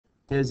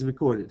is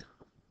recorded.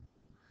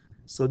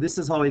 So this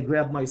is how I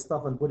grab my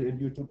stuff and put it in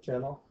YouTube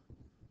channel.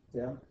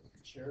 Yeah.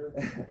 Sure.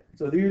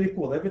 So they're really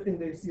cool. Everything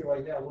that you see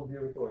right now will be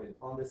recorded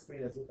on the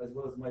screen as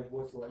well as my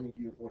voice or any of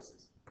your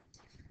voices.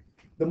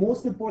 The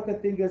most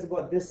important thing is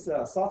about this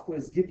software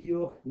is give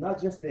you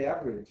not just the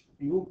average.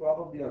 You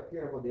probably are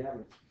care about the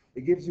average.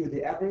 It gives you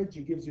the average,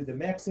 it gives you the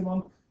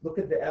maximum. Look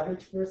at the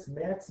average first,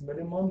 max,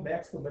 minimum,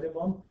 max to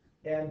minimum,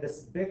 and the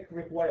spec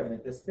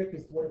requirement. The spec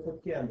is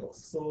 20-foot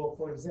candles. So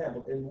for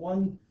example, in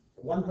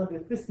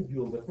 100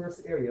 vestibule, the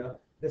first area,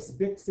 the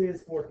spec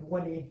says for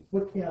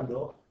 20-foot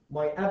candle,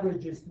 my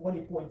average is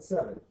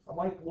 20.7. Am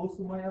I close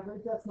to my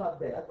average? That's not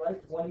bad,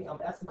 right? 20, I'm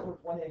asking for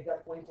 20, I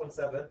got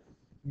 20.7.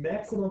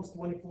 Maximum is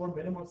 24,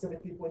 minimum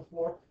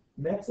 17.4.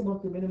 Maximum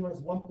to minimum is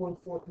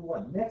 1.4 to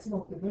 1.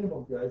 Maximum to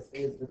minimum, guys,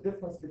 is the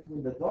difference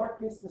between the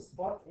darkest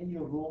spot in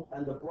your room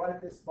and the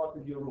brightest spot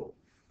in your room.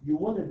 You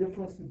want the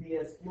difference to be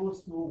as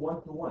close to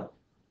 1 to 1,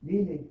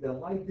 meaning the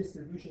light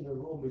distribution in the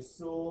room is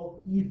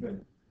so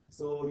even.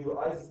 So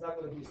your eyes is not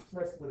going to be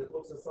stressed when it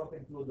looks at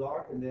something too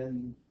dark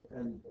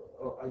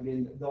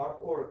dark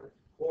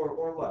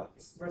or light.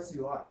 Stress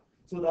your eye.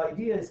 So the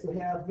idea is to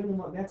have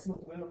minimum, maximum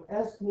to minimum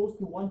as close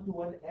to 1 to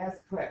 1 as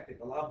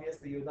practical.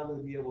 Obviously, you're not going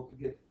to be able to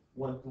get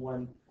 1 to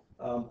 1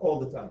 all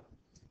the time.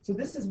 So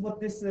this is what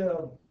this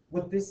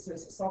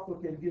software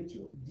can get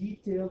you: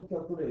 detailed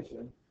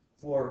calculation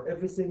for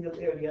every single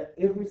area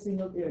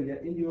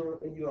in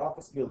your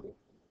office building.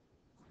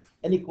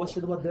 Any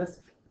question about this?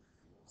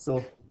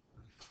 So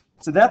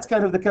that's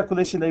kind of the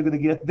calculation that you're going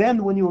to get.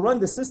 Then when you run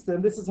the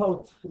system, this is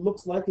how it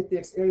looks like. It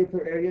takes area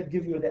per area,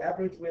 give you the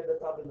average way at the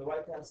top and the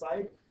right-hand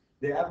side,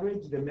 the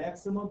average, the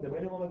maximum, the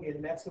minimum,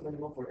 again, maximum,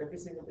 minimum for every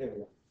single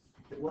area.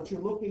 What you're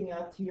looking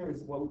at here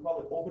is what we call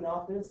an open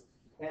office.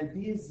 And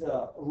these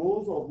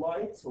rows of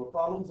lights or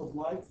columns of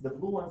lights, the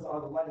blue ones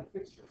are the lighting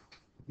fixtures.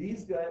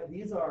 These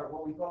are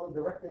what we call a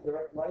direct and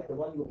indirect light, the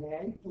one you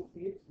hang 2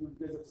 feet. You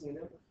guys have seen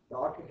them. The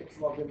architects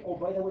love them. Oh,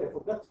 by the way, I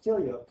forgot to tell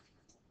you,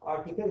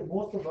 architect,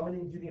 most of I'm an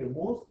engineer.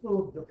 Most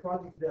of the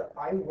projects that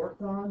I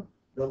worked on,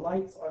 the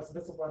lights are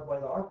specified by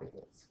the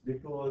architects,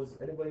 because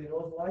anybody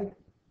knows light,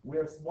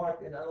 we're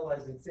smart in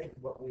analyzing things,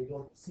 but we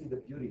don't see the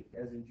beauty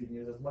as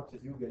engineers as much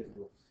as you guys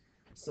do.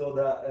 So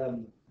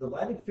the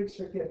lighting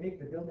fixture can make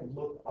the building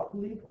look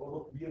ugly or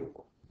look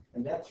beautiful,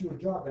 and that's your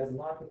job as an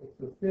architect,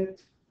 to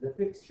fit the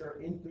fixture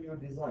into your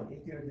design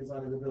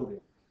of the building.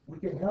 We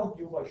can help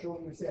you by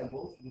showing you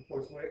samples. Of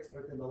course, we're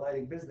experts in the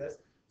lighting business.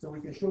 So we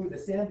can show you the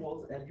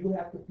samples, and you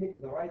have to pick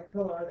the right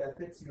color that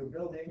fits your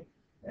building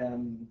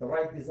and the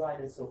right design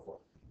and so forth.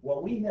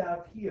 What we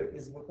have here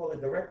is what we call a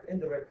direct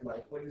indirect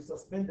light, where you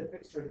suspend the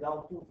fixture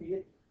down 2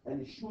 feet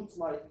and it shoots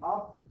light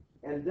up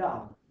and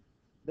down.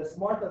 The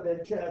smarter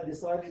than Chad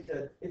decided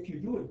that if you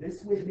do it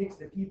this way, it makes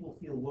the people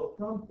feel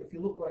welcome. If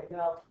you look right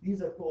now,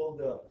 these are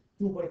called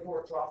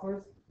 2x4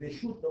 troffers. They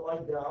shoot the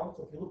light down,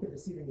 so if you look at the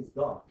ceiling, it's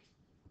dark,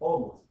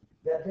 almost.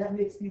 That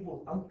makes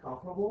people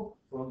uncomfortable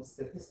from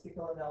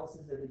statistical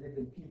analysis that they did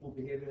in people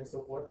behavior and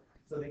so forth.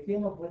 So they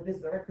came up with this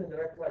direct and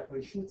indirect light,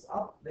 where it shoots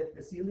up, let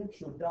the ceiling,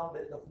 shoot down,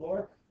 let the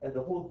floor, and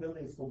the whole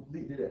building is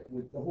completely lit.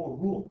 With the whole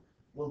room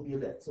will be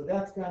lit. So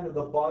that's kind of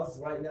the buzz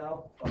right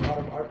now. A lot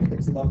of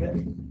architects love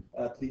it,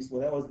 at least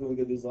when I was doing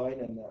a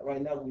design. And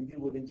right now we deal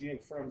with engineering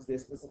firms. They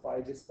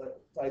specify this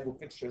type of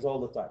fixtures all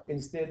the time.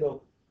 Instead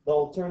of the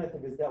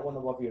alternative is that one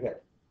above your head.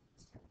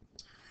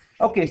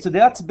 Okay, so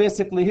that's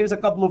basically, here's a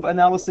couple of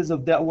analysis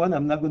of that one.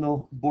 I'm not going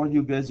to bore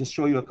you guys, just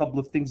show you a couple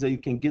of things that you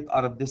can get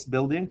out of this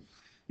building.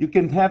 You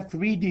can have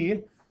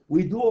 3D.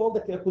 We do all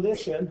the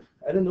calculation.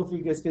 I don't know if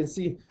you guys can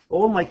see,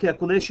 all my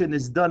calculation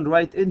is done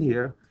right in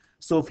here.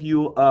 So if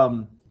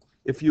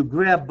you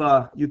grab,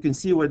 you can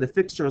see where the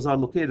fixtures are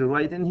located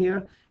right in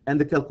here,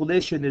 and the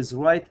calculation is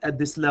right at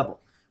this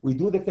level. We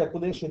do the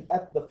calculation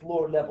at the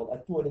floor level,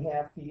 at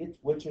 2.5 feet,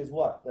 which is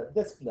what? The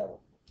desk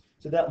level.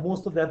 So that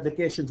most of the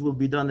applications will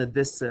be done at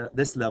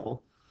this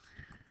level.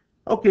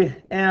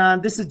 Okay,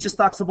 and this is just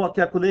talks about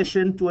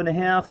calculation,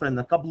 2.5, and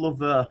a couple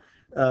of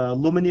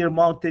luminaire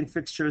mounting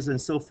fixtures and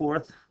so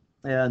forth.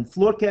 And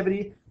floor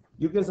cavity,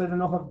 you guys, I don't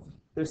know how,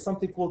 there's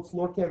something called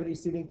floor cavity,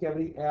 ceiling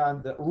cavity,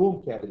 and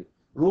room cavity.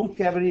 Room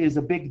cavity is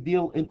a big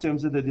deal in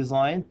terms of the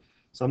design.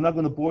 So I'm not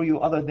going to bore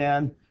you, other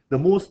than the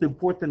most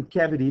important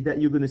cavity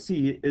that you're going to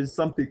see is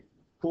something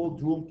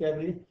called room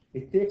cavity.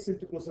 It takes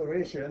into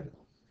consideration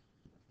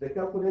the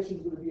calculation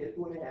is going to be at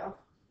 2.5,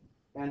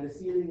 and the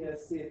ceiling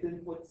is, say,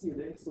 10-foot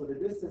ceiling. So the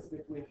distance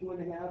between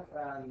 2.5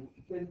 and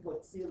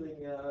 10-foot ceiling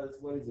is,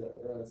 what is it,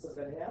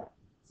 7.5?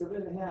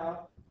 7.5,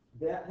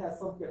 that has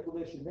some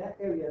calculation. That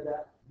area,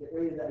 the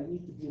area that I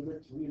need to be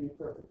lit really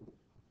perfectly.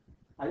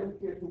 I don't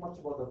care too much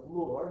about the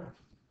floor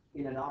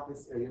in an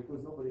office area,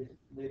 because nobody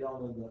lay down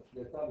on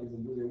their tummies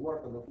and do their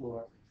work on the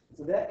floor.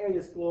 So that area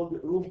is called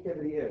the room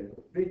cavity area.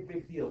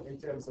 Big deal in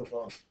terms of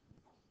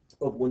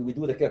when we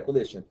do the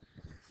calculation.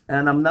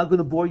 And I'm not going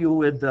to bore you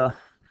with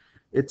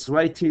it's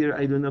right here.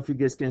 I don't know if you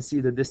guys can see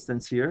the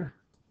distance here.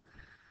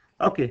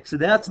 Okay, so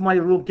that's my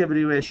room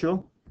cavity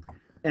ratio.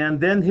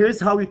 And then here's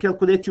how you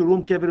calculate your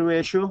room cavity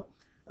ratio.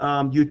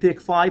 You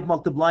take 5,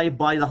 multiply it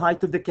by the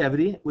height of the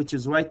cavity, which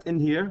is right in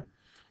here,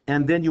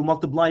 and then you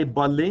multiply it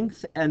by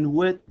length and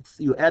width.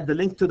 You add the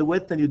length to the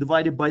width and you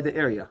divide it by the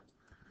area.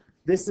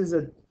 This is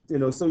a,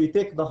 so you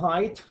take the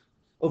height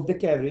of the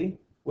cavity,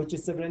 which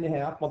is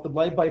 7.5,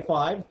 multiply it by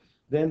 5,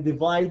 then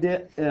divide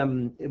it,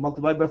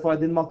 multiply by 5,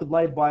 then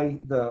multiply it by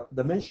the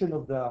dimension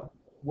of the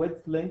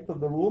width, length of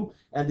the room,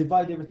 and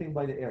divide everything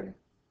by the area.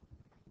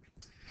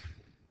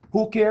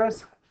 Who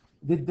cares?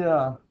 Did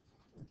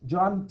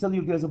John tell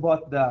you guys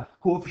about the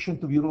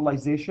coefficient of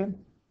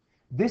utilization?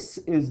 This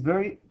is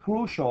very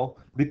crucial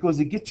because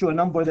it gets you a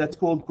number that's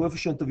called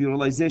coefficient of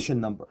utilization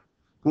number.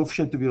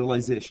 Coefficient of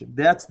utilization.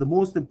 That's the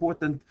most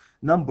important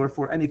number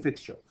for any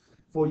fixture.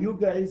 For you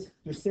guys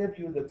to save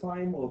you the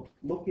time of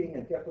looking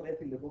and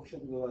calculating the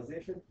coefficient of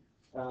utilization,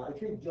 I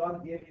think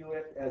John gave you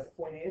it as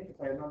 0.8,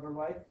 if I remember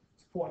right.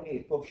 It's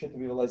 0.8 coefficient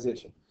of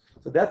utilization.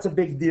 So that's a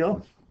big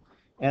deal.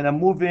 And I'm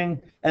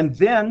moving, and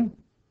then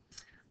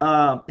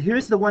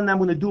here's the one I'm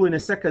going to do in a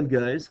second,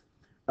 guys.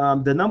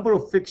 The number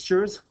of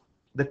fixtures,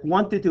 the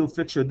quantity of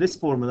fixture, this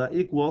formula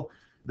equal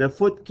the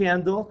foot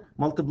candle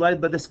multiplied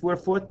by the square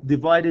foot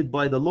divided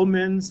by the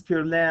lumens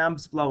per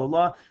lamps, blah, blah,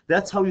 blah.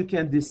 That's how you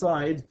can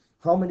decide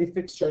how many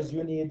fixtures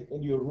you need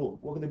in your room.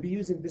 We're going to be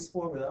using this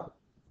formula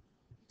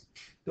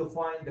to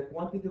find the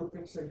quantity of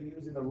fixtures you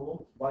use in a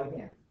room by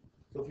hand.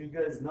 So if you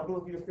guys, number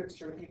of your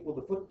fixtures equal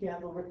the foot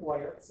candle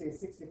required, say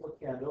 60-foot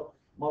candle,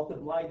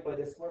 multiplied by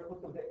the square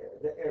foot of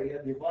the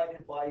area,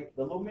 divided by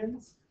the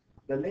lumens,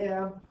 the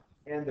lamp,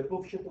 and the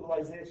coefficient of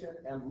utilization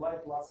and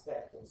light loss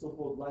factor,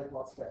 so-called light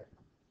loss factor.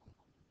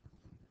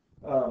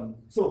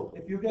 So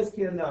if you guys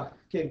can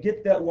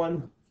get that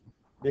one,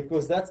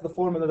 because that's the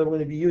formula that we're going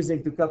to be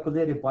using to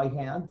calculate it by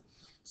hand.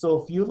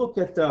 So if you look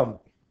at,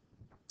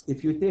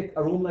 if you take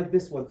a room like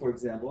this one, for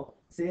example,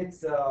 say it's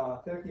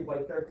 30 by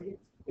 30.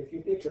 If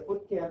you take the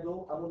foot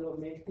candle, I'm going to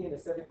maintain a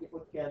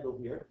 70-foot candle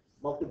here,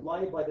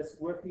 multiply it by the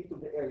square feet of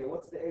the area.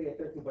 What's the area?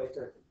 30 by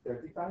 30.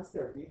 30 times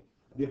 30,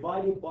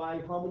 divided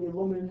by how many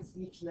lumens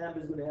each lamp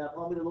is going to have.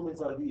 How many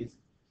lumens are these?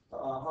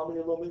 How many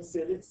lumens?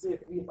 Say, let's say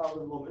 3,000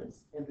 lumens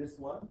in this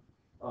one.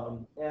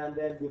 And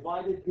then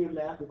divided per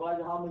lamp,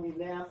 divided how many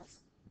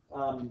lamps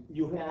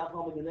you have,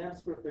 how many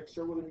lamps per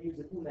fixture. We're going to use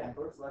the 2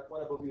 lampers, like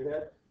one above your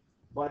head.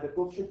 By the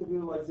coefficient of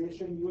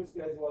utilization, yours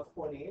guys was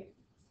 0.8.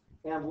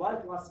 And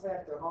light loss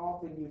factor, how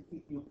often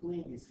you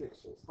clean these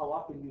fixtures, how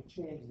often you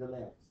change the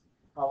lamps,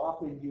 how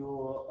often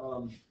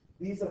you,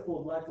 these are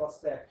called light loss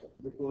factor,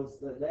 because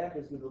the lamp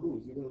is going to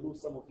lose. You're going to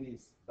lose some of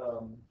these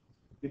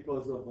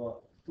because of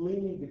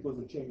cleaning, because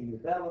of changing the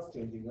ballast,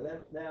 changing the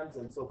lamps,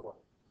 and so forth.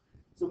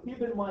 So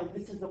keep in mind,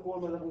 this is the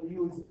formula we'll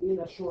use in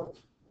a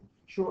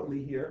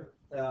shortly here,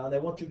 and I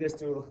want you guys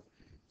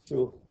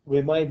to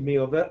remind me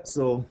of it.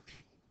 So,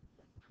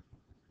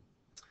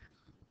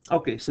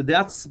 okay, so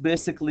that's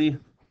basically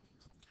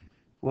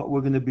what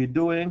we're going to be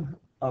doing.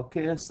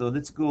 Okay, so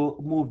let's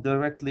move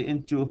directly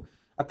into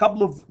a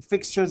couple of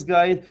fixtures,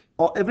 guide.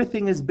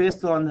 Everything is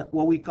based on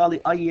what we call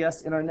the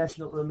IES,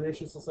 International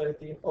Illumination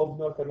Society of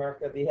North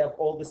America. They have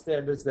all the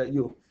standards that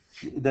you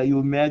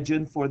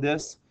imagine for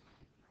this.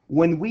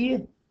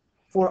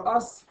 For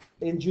us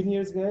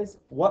engineers, guys,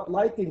 what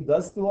lighting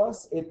does to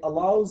us, it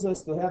allows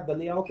us to have the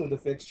layout of the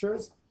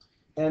fixtures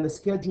and a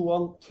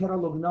schedule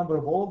catalog number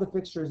of all the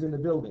fixtures in the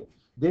building.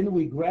 Then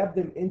we grab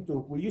them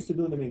we used to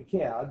do them in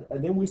CAD,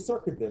 and then we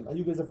circuit them. And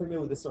you guys are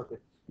familiar with the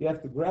circuit. You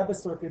have to grab a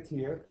circuit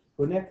here,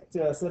 connect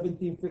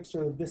 17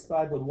 fixtures of this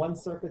type with one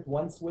circuit,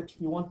 one switch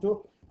if you want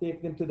to,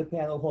 take them to the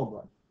panel home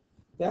run.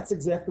 That's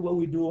exactly what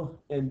we do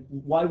and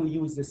why we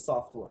use this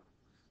software,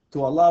 to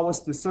allow us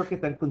to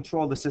circuit and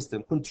control the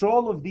system.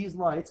 Control of these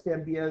lights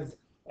can be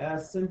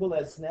as simple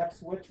as snap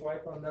switch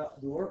right on the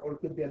door, or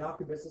it could be an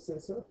occupancy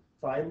sensor,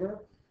 timer,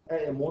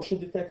 a motion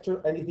detector,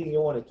 anything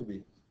you want it to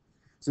be.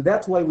 So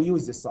that's why we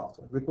use this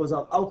software, because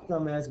our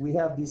outcome is we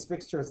have these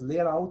fixtures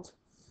laid out,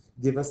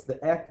 give us the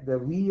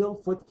real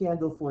foot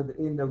candle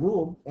in the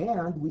room,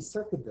 and we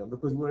circuit them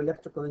because we're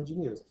electrical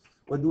engineers.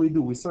 What do?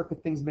 We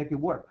circuit things, make it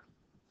work.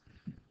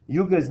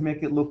 You guys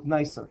make it look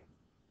nicer.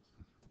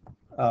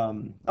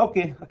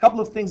 Okay, a couple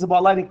of things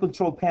about lighting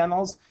control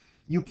panels.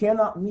 You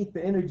cannot meet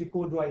the energy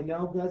code right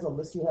now, guys,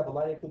 unless you have a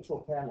lighting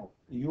control panel.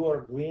 You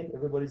are green,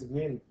 everybody's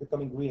green,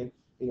 becoming green.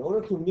 In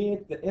order to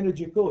meet the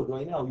energy code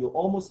right now, you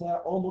almost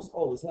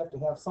always have to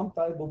have some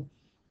type of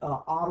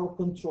auto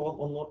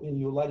control in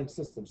your lighting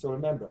system. So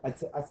remember,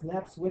 a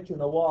snap switch on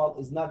the wall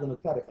is not going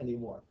to cut it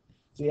anymore.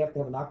 So you have to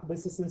have an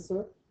occupancy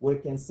sensor where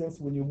it can sense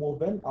when you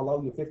move in,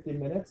 allow you 15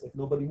 minutes. If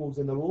nobody moves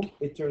in the room,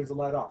 it turns the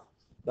light off.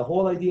 The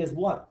whole idea is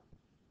what?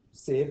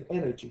 Save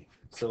energy.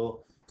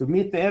 So to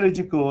meet the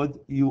energy code,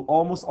 you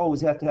almost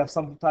always have to have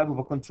some type of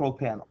a control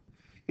panel.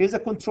 Here's a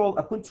control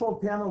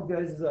panel,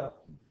 guys,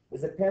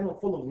 is a panel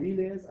full of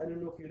relays. I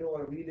don't know if you know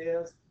what a relay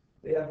is.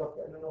 They have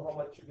I don't know how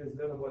much you guys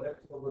learn about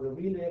electrical, but a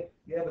relay,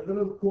 you have a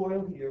little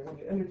coil here. When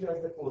you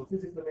energize the coil,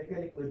 physically,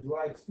 mechanically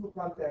drives 2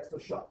 contacts to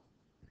shut.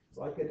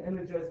 So I can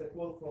energize the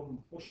coil from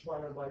push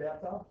button on my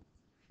laptop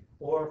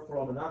or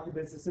from an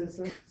occupancy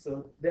sensor.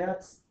 So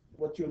that's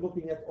what you're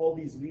looking at, all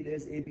these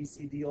relays, A, B,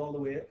 C, D, all the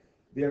way,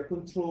 they're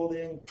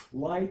controlling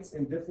lights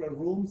in different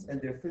rooms,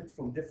 and they're fit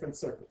from different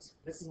circuits.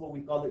 This is what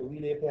we call the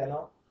relay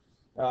panel.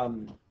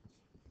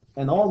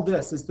 And all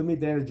this is to meet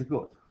the energy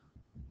code.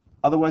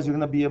 Otherwise, you're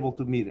going to be able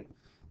to meet it.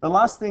 The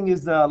last thing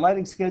is the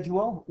lighting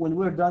schedule. When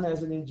we're done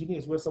as an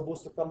engineers, we're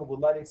supposed to come up with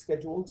lighting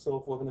schedule. So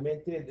if we're going to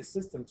maintain the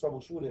system,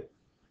 troubleshoot it,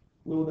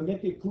 we will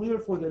make it clear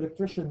for the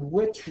electrician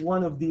which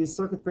one of these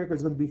circuit breakers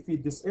is going to be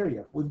feed this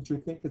area. Wouldn't you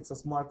think it's a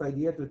smart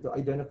idea to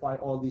identify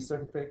all these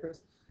circuit breakers?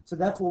 So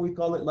that's what we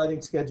call it,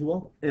 lighting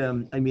schedule.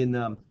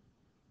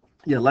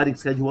 Lighting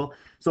schedule.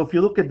 So if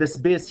you look at this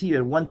base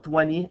here,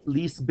 120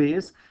 lease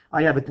base,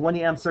 I have a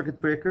 20 amp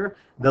circuit breaker.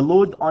 The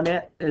load on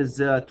it is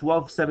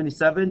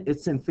 1277.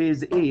 It's in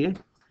phase A.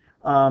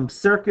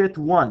 Circuit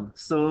 1.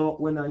 So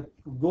when I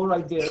go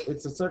right there,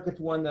 it's a circuit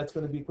 1 that's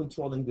going to be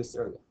controlling this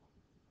area.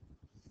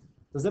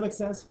 Does that make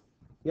sense?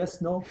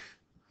 Yes, no?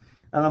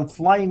 And I'm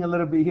flying a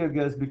little bit here,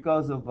 guys,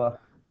 because of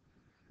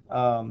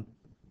the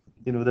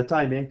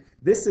timing.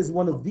 This is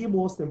one of the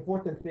most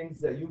important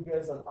things that you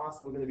guys and us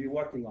are going to be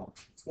working on.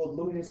 It's called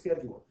luminous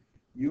schedule.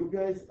 You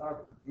guys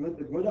are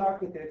good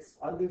architects,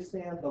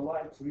 understand the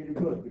lights really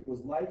good,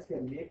 because lights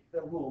can make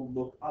the room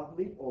look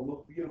ugly or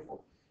look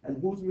beautiful. And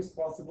who's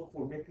responsible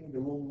for making the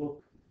room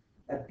look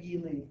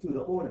appealing to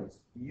the owners?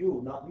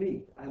 You, not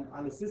me.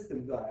 I'm a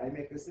system guy. I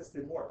make the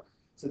system work.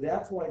 So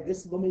that's why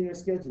this luminous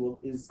schedule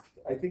is,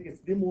 I think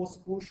it's the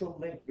most crucial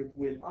link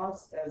between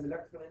us as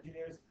electrical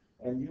engineers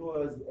and you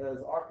as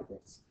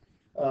architects.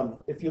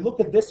 If you look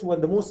at this one,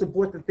 the most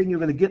important thing you're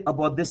going to get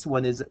about this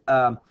one is,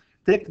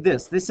 take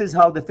this. This is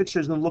how the fixture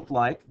is going to look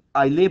like.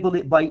 I label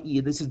it by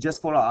E. This is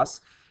just for us.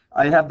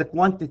 I have the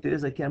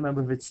quantities. I can't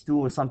remember if it's 2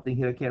 or something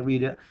here. I can't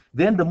read it.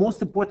 Then the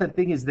most important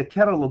thing is the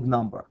catalog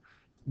number.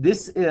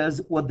 This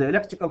is what the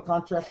electrical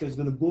contractor is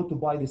going to go to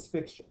buy this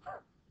fixture.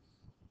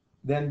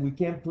 Then we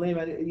can't blame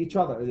each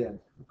other then,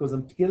 because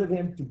I'm telling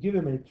him to give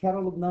him a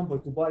catalog number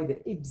to buy the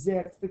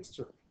exact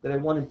fixture that I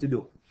want him to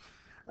do.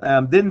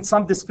 Then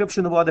some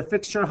description about the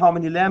fixture, how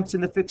many lamps in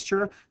the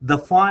fixture, the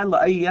file, the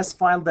IES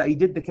file that I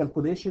did the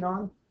calculation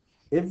on.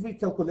 Every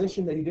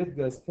calculation that you did,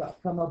 guys,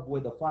 come up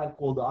with a file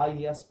called the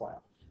IES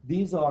file.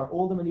 These are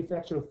all the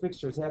manufacturer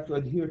fixtures have to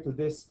adhere to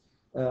this,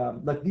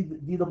 like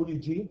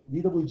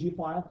DWG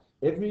file.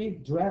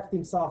 Every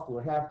drafting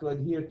software have to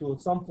adhere to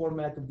some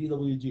format of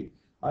DWG.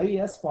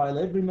 IES file,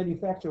 every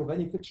manufacturer of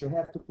any fixture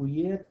have to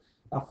create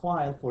a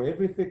file for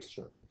every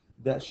fixture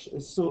that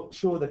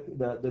show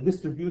the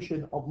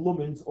distribution of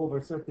lumens over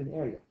a certain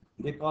area.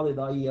 They call it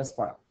the IES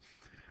file.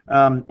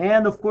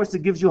 And of course,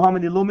 it gives you how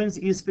many lumens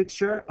each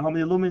fixture, how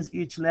many lumens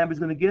each lamp is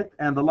going to get,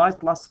 and the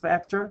light loss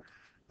factor,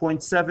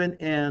 0.7,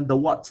 and the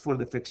watts for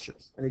the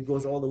fixtures. And it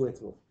goes all the way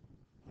through.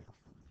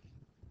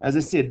 As I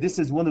said, this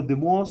is one of the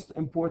most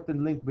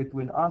important links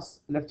between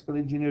us, electrical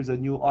engineers,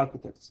 and you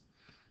architects.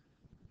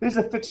 Here's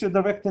a fixture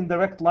direct and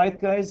indirect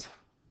light, guys.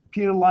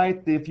 Peer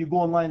light. If you go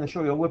online and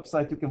show you a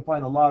website, you can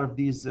find a lot of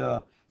these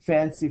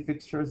fancy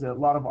fixtures. A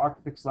lot of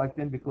architects like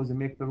them because they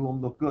make the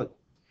room look good.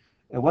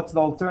 And what's the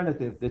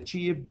alternative? The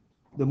cheap,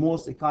 the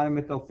most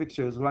economical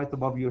fixture is right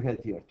above your head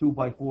here,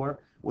 2x4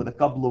 with a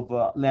couple of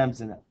lamps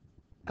in it.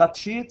 Cut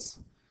sheets,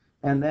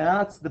 and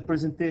that's the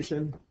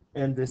presentation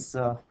and this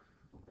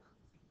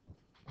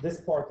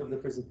part of the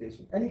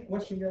presentation. Any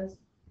question, guys?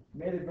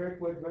 Made it very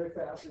quick, very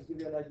fast, just give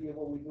you an idea of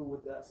what we do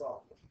with that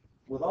software.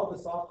 Without the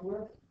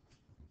software,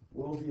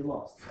 we'll be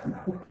lost.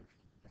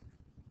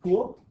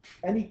 Cool?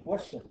 Any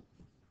question?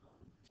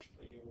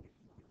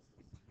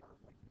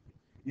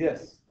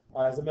 Yes.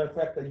 As a matter of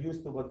fact, I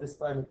used to, but this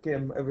time it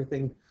came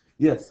everything.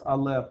 Yes,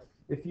 I'll.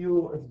 If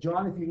you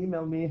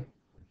email me,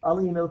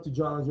 I'll email to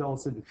John, and John will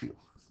send it to you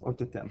or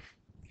to Tim.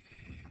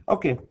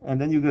 Okay, and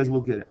then you guys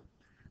will get it.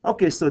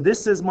 Okay, so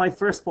this is my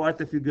first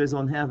part. If you guys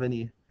don't have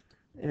any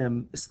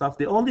stuff,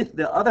 the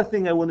other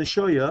thing I want to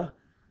show you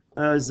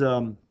is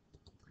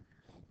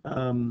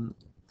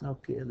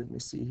okay, let me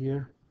see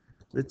here.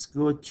 Let's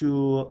go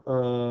to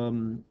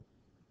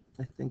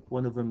I think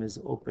one of them is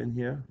open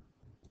here.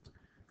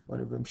 One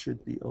of them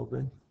should be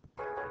open.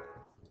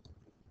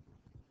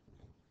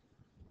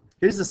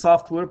 Here's the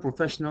software,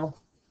 professional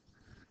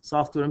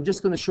software. I'm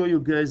just going to show you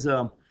guys.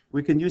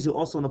 We can use it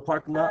also in the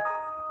parking lot.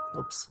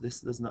 Oops, this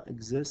does not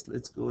exist.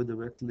 Let's go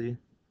directly.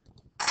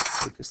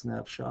 Take a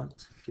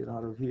snapshot. Get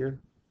out of here.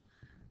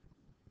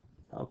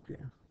 Okay.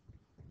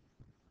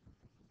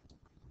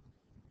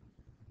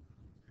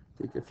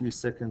 Take a few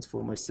seconds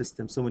for my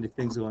system. So many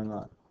things going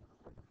on.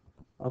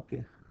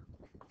 Okay.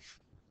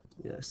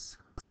 Yes.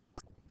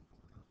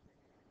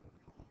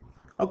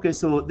 Okay,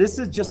 so this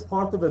is just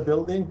part of a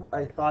building.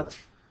 I thought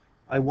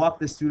I walked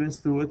the students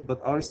through it,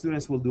 but our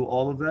students will do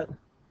all of it.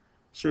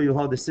 Show you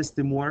how the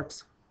system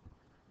works.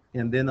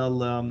 And then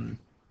I'll, on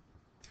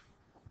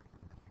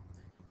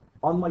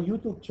my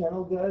YouTube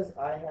channel, guys,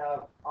 I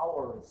have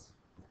hours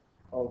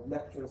of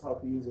lectures how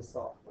to use the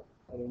software.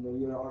 I don't know,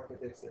 you're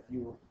architects, if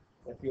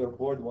you're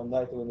bored one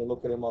night when you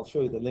look at them, I'll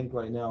show you the link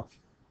right now.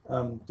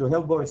 To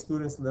help our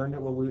students learn it,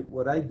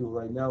 what I do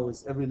right now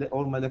is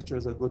all my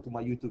lectures I go to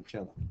my YouTube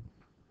channel.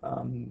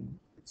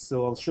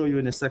 So I'll show you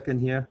in a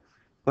second here.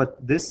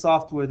 But this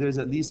software, there's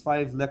at least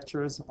 5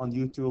 lectures on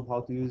YouTube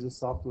how to use this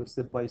software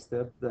step by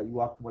step that you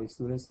walk my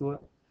students through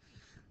it.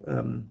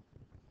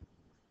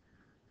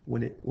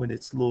 When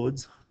it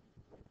loads.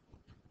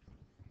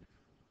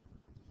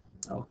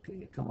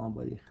 Okay, come on,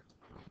 buddy.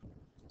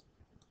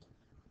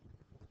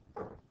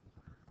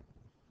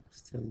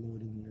 Still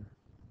loading here.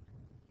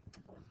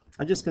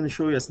 I'm just going to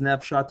show you a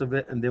snapshot of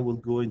it, and then we'll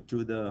go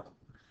into the.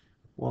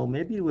 Well,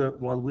 maybe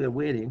while we're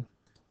waiting,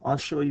 I'll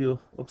show you.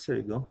 Oops, here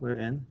you go. We're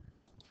in.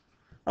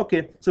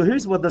 Okay, so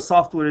here's what the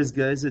software is,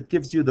 guys. It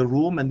gives you the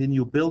room, and then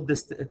you build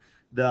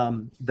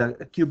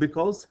the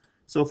cubicles.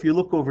 So if you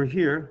look over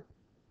here,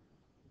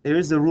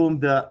 here's a room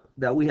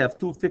that we have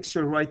 2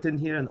 fixtures right in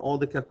here and all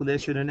the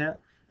calculation in it.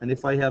 And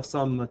if I have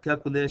some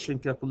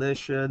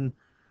calculation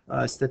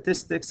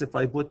statistics, if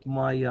I put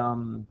my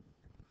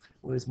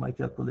where's my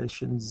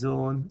calculation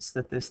zone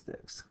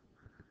statistics?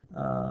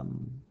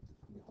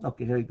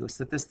 Okay, here you go.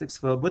 Statistics.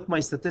 For with my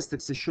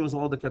statistics, it shows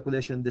all the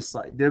calculation this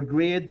side. They're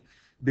graded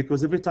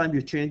because every time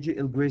you change it,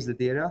 it'll grade the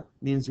data.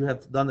 Means you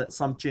have done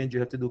some change, you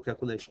have to do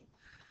calculation.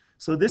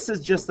 So this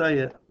is just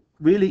a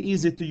really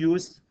easy to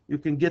use. You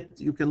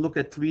can look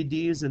at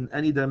 3Ds in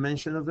any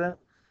dimension of it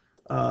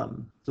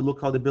to look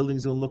how the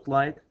buildings will look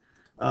like.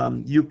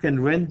 You can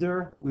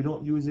render. We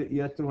don't use it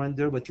yet to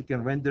render, but you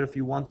can render if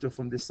you want to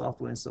from this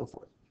software and so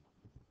forth.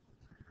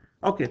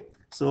 Okay,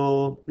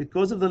 so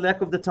because of the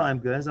lack of the time,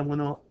 guys, I'm going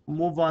to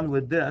move on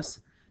with this.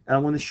 And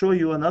I'm going to show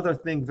you another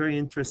thing very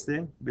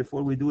interesting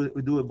before we do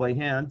it by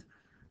hand,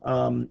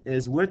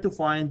 is where to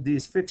find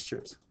these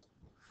fixtures.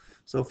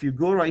 So if you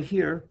go right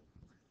here,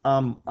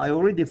 I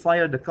already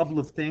fired a couple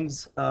of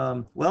things.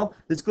 Well,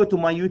 let's go to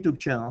my YouTube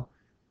channel.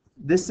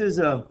 This is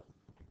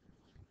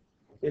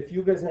if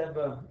you guys have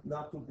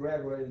not to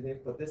brag or anything,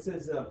 but this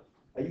is a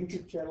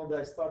YouTube channel that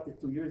I started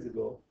 2 years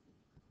ago,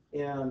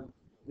 and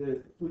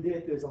to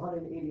date there's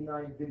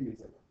 189 videos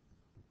in it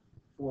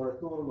for a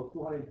total of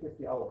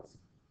 250 hours.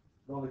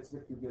 Don't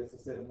expect you guys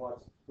to sit and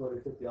watch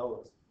 250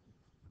 hours.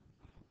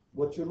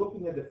 What you're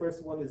looking at, the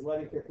first one is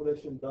lighting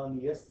calculation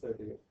done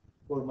yesterday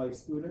for my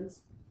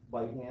students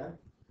by hand.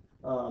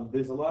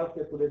 There's a lot of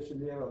calculation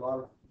there, a lot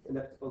of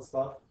electrical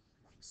stuff.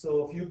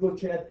 So if you go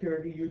Chad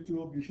Kirby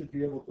YouTube, you should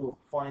be able to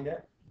find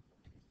it.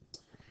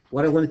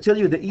 What I want to tell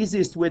you, the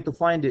easiest way to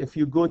find it, if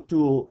you go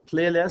to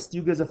playlist,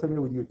 you guys are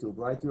familiar with YouTube,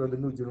 right? You're the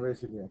new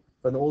generation here.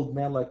 If an old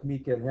man like me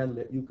can handle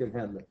it, you can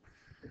handle it.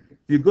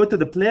 If you go to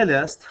the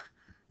playlist,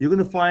 you're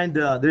going to find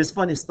there's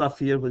funny stuff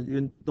here, but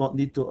you don't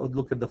need to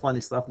look at the funny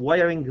stuff.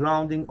 Wiring,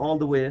 grounding, all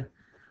the way.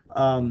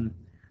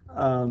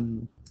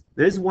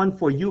 There's one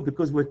for you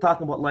because we're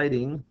talking about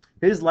lighting.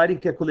 Here's lighting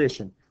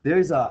calculation.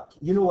 There's a,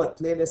 you know what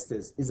playlist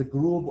is? Is a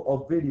group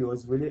of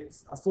videos really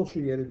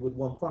associated with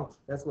one function.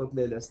 That's what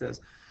playlist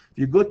is. If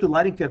you go to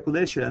lighting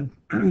calculation,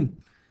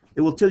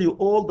 it will tell you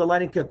all the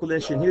lighting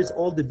calculation. Here's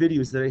all the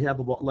videos that I have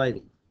about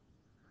lighting.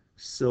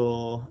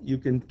 So you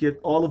can get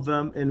all of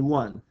them in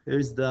one.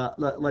 Here's the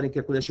lighting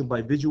calculation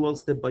by visual,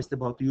 step by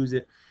step how to use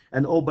it.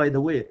 And oh, by the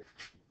way,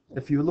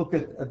 if you look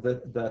at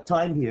the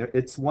time here,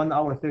 it's 1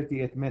 hour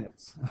 38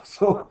 minutes.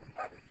 So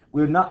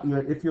we're not,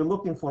 if you're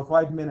looking for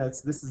 5 minutes,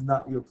 this is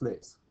not your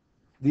place.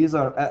 These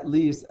are at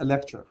least a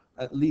lecture,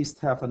 at least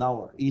half an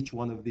hour, each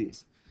one of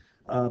these.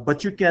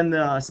 But you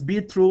can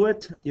speed through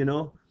it,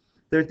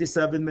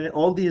 37 minutes.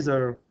 All these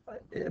are,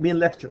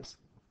 lectures,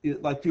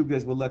 like you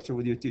guys will lecture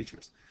with your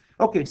teachers.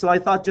 Okay, so I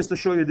thought just to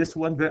show you this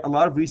one, a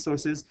lot of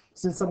resources.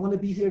 Since I'm going to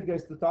be here,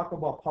 guys, to talk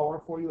about power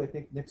for you, I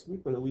think next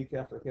week or the week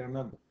after, I can't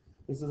remember.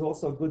 This is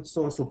also a good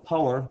source of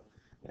power,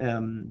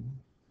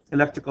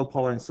 electrical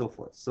power and so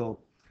forth. So,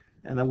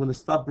 and I'm going to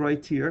stop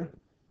right here.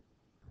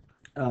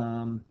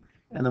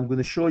 And I'm going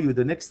to show you,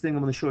 the next thing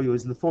I'm going to show you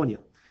is Lithonia.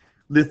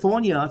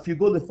 Lithonia, if you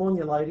go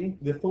Lithonia Lighting,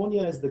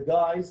 Lithonia is the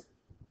guys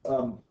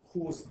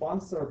who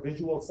sponsor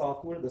visual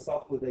software, the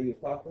software that you're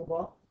talking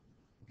about,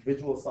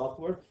 visual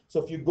software.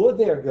 So if you go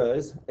there,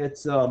 guys,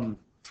 it's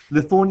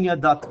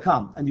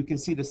lithonia.com, and you can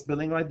see the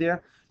spelling right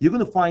there. You're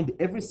going to find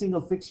every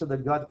single fixture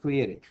that God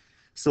created.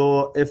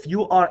 So if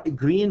you are a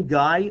green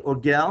guy or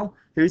gal,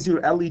 here's your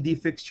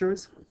LED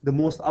fixtures, the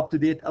most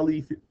up-to-date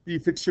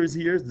LED fixtures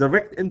here.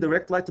 Direct,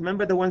 indirect light.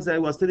 Remember the ones that I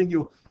was telling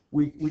you,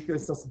 we can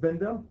suspend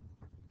them?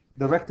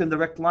 Direct,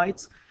 indirect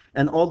lights,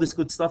 and all this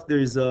good stuff.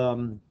 There's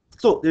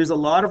so there's a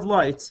lot of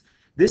lights.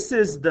 This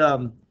is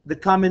the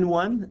common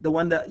one, the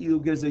one that you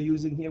guys are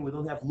using here. We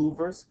don't have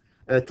louvers,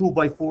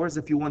 2x4s.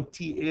 If you want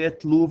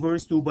T8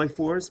 louvers,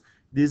 2x4s,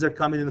 these are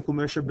common in the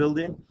commercial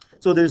building.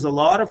 So there's a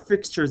lot of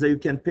fixtures that you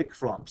can pick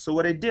from. So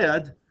what I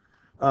did,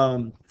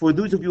 for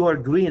those of you who are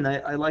green,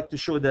 I like to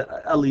show the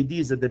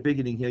LEDs at the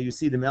beginning here. You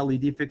see them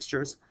LED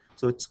fixtures.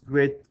 So it's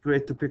great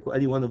to pick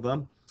any one of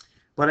them.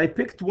 But I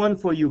picked one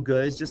for you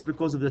guys just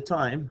because of the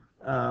time.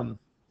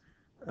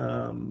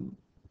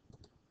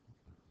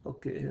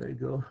 Okay, here we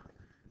go.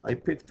 I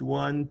picked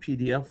one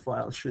PDF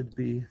file, should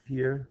be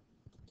here.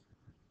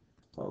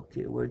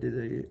 Okay, where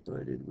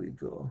did we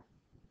go?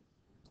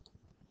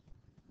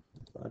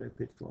 Thought I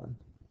picked one.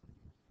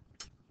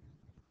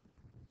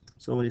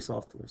 So many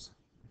softwares.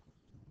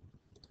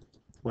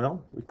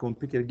 Well, we can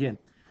pick it again.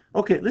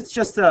 Okay, let's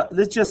just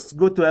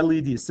go to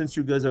LEDs. Since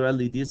you guys are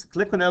LEDs,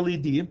 click on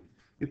LED.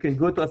 You can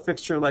go to a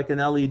fixture like an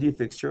LED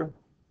fixture.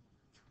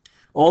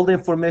 All the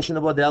information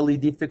about the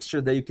LED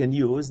fixture that you can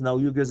use. Now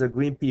you guys are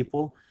green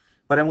people,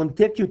 but I'm going to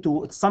take you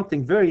to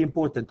something very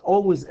important.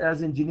 Always,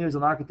 as engineers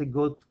and architects,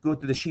 go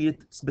to the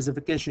sheet,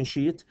 specification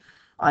sheet.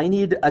 I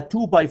need a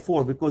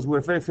 2x4 because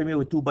we're very familiar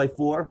with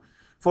 2x4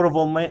 for a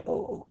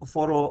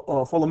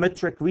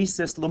volumetric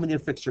recessed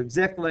luminaire fixture,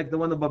 exactly like the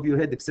one above your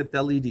head, except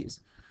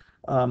LEDs.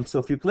 So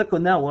if you click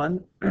on that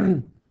one,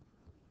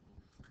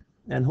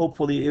 and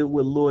hopefully it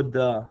will load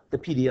the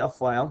PDF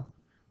file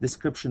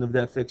description of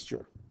that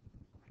fixture.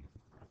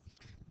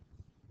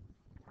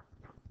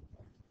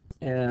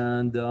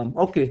 And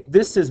okay,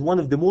 this is one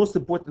of the most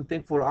important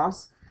thing for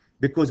us,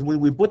 because when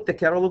we put the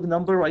catalog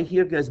number right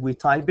here, guys, we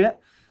type it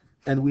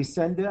and we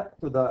send it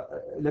to the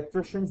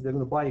electricians. They're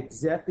going to buy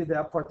exactly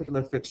that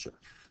particular fixture.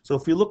 So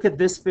if you look at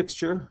this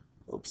fixture,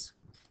 oops,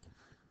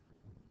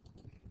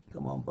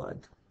 come on,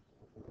 bud,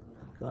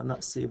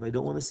 cannot save. I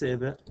don't want to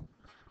save it.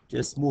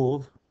 Just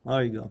move.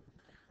 There you go.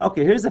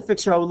 Okay, here's the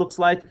fixture, how it looks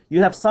like.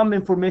 You have some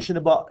information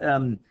about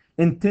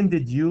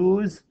intended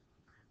use,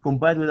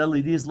 combined with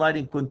LEDs,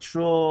 lighting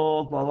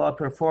control, blah, blah,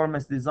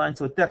 performance, design.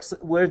 So text,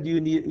 where do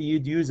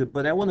you'd use it?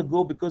 But I want to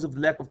go, because of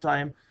the lack of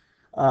time,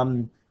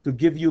 to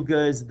give you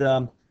guys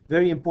the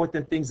very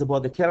important things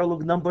about the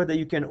catalog number that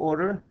you can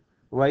order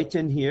right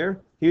in here.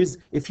 Here's,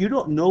 if you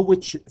don't know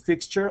which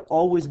fixture,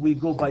 always we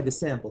go by the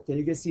sample. Can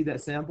you guys see that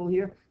sample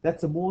here?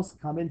 That's the most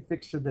common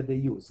fixture that they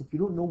use. If you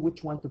don't know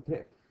which one to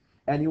pick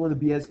and you want to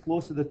be as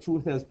close to the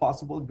truth as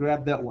possible,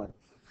 grab that one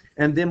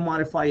and then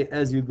modify it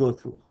as you go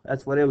through.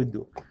 That's what I would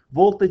do.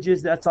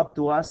 Voltages, that's up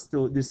to us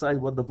to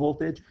decide what the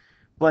voltage.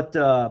 But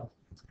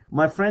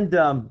my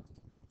friend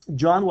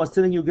John was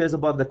telling you guys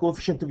about the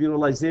coefficient of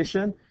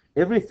utilization.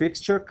 Every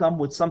fixture comes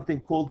with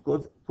something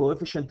called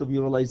coefficient of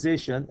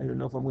utilization. I don't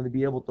know if I'm going to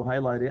be able to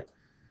highlight it.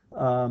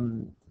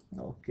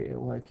 Okay,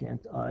 why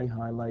can't I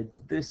highlight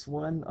this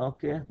one?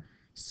 Okay,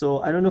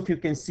 so I don't know if you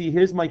can see.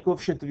 Here's my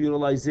coefficient of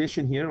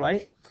utilization here,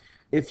 right?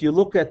 If you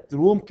look at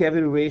room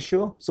cavity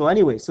ratio, so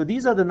anyway, so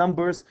these are the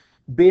numbers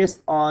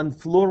based on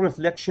floor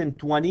reflection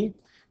 20,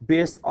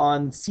 based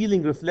on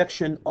ceiling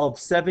reflection of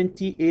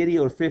 70, 80,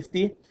 or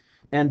 50,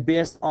 and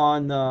based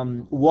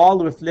on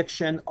wall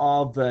reflection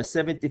of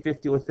 70,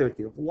 50, or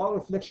 30. Wall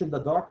reflection, the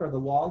darker the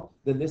wall,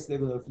 the less they're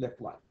going to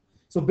reflect light.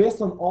 So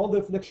based on all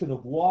the reflection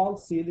of wall,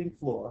 ceiling,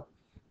 floor,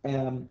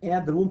 and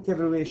the room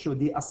cavity ratio,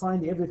 they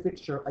assign every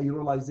fixture a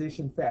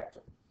utilization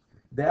factor.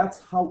 That's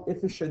how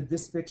efficient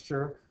this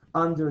fixture,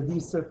 under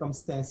these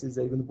circumstances,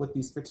 they're going to put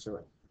these fixture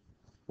in,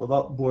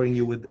 without boring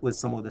you with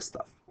some of the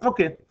stuff.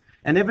 Okay,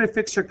 and every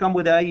fixture comes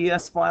with an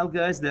IES file,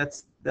 guys.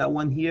 That's that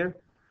one here.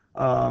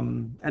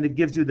 And it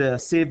gives you the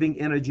saving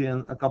energy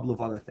and a couple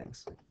of other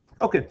things.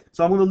 Okay,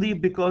 so I'm going to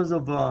leave because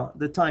of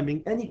the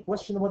timing. Any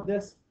question about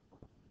this?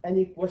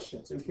 Any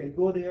questions? So you can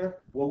go there.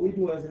 What we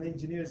do as an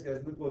engineers,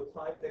 guys, we go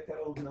type the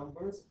catalog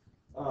numbers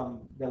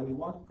that we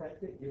want to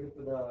print it, give it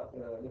to the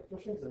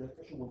electricians. The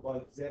electrician will buy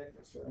exact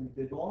fixture, and if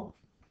they don't,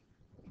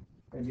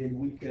 and then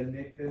we can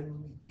make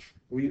them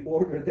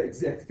reorder the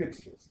exact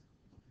fixtures.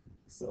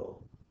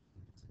 So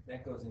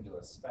that goes into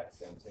a spec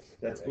then, typically.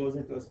 That goes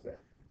into a spec.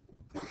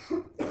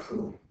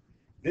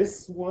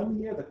 This one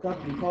here, the cut,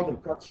 we call them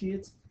cut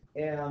sheets,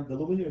 and the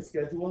luminaire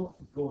schedule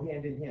go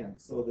hand in hand.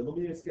 So the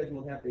luminaire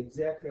schedule will have the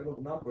exact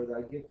catalog number that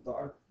I give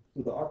to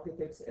the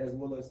architects as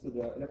well as to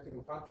the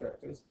electrical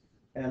contractors.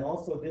 And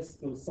also this,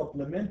 to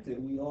supplement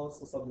it, we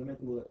also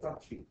supplement it with a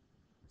cut sheet.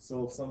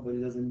 So if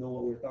somebody doesn't know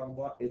what we're talking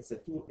about, it's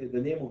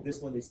the name of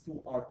this one is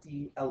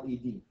 2RT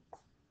LED.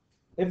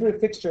 Every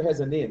fixture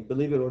has a name,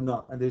 believe it or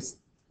not, and there's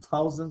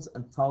thousands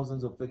and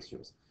thousands of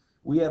fixtures.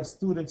 We have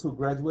students who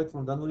graduate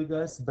from Dunwoody,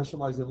 guys,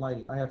 specialize in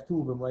lighting. I have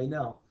 2 of them right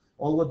now.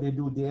 All what they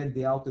do day in,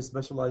 day out is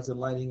specialize in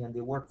lighting, and they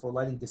work for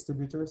lighting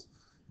distributors.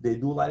 They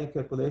do lighting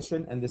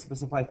calculation, and they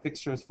specify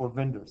fixtures for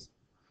vendors,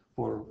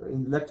 for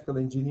electrical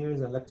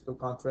engineers, and electrical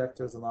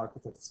contractors, and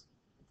architects.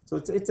 So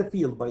it's a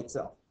field by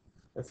itself.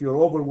 If you're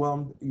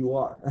overwhelmed, you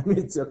are. I mean,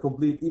 it's a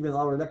complete, even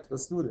our electrical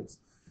students.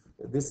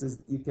 This is,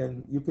 you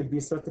can be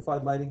a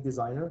certified lighting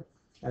designer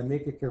and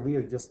make a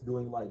career just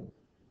doing lighting.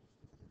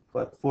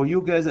 But for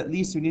you guys, at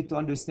least you need to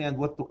understand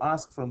what to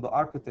ask from the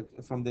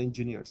architect, from the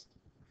engineers.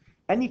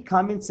 Any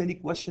comments, any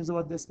questions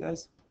about this,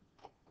 guys?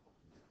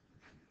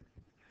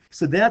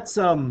 So that's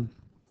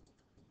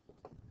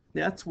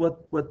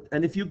what,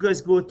 and if you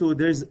guys go to,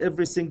 there's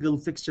every single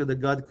fixture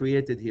that God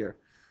created here.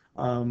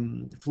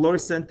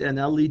 Fluorescent and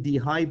LED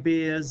high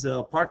bays,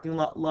 parking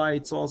lot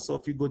lights. Also,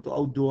 if you go to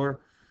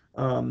outdoor,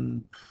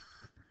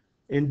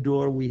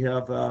 indoor, we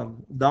have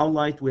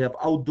downlight. We have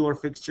outdoor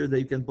fixture that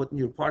you can put in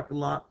your parking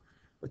lot,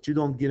 but you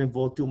don't get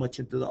involved too much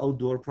into the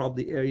outdoor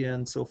probably area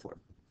and so forth.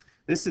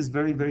 This is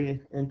very,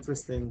 very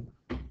interesting.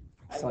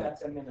 I got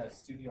them in a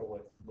studio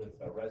with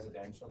a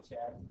residential,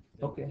 Chad.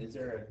 Okay. Is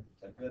there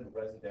a good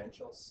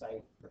residential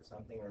site or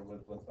something, or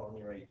would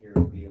Lithonia right here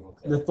be able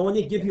to?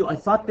 Lithonia give you, I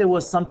thought there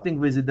was something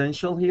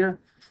residential here.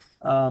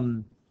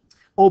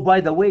 Oh, Oh,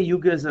 by the way, you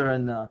guys are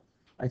in.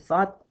 I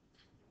thought.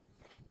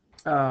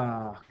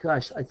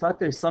 Gosh, I thought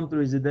there's some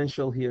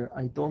residential here.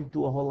 I don't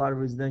do a whole lot of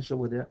residential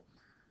with it.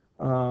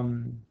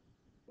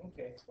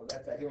 Okay, well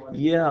that's, I didn't want to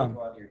Yeah. take a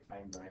lot of your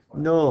time, right?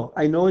 No,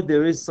 I know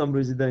there is some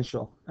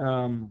residential.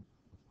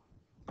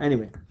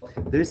 Anyway,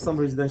 there is some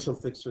residential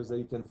fixtures that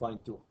you can find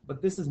too,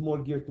 but this is more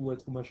geared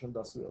towards commercial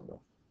industrial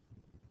though.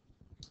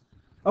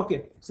 Okay,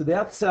 so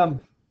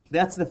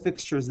that's the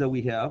fixtures that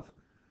we have.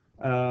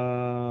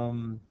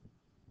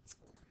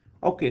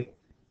 Okay,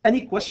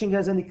 any question,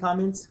 guys? Any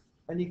comments?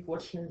 Any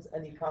questions?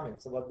 Any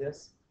comments about this?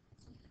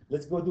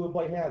 Let's go do it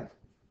by hand.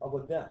 How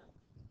about that?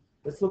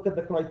 Let's look at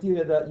the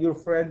criteria that your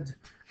friend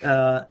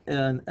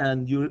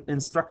and your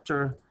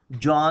instructor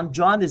John.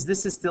 John, is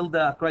this still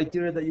the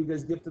criteria that you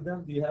guys give to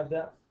them? Do you have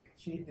that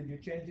sheet? Did you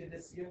change it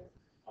this year?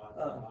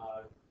 Let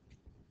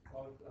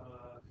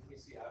me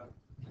see.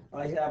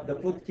 I have the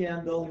foot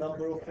candle,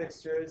 number of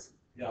fixtures.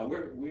 Yeah,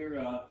 we're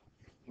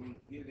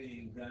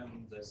giving them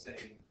the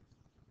same.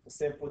 The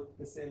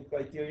same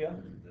criteria.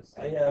 The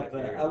same I have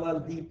criteria.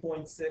 LLD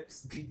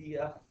 0.6,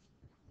 GDF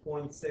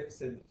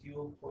 0.6, and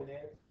Q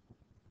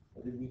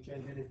 0.8. Did we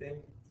change anything?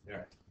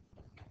 There.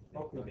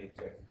 Okay. Let me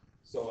check.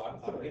 So I'm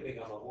giving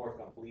them a more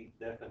complete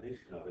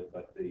definition of it,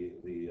 but the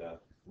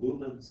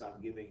lumens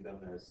I'm giving them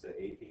as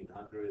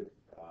 1800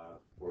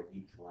 for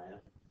each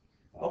lamp.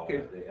 Okay.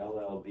 The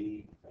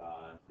LLD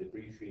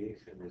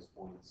depreciation is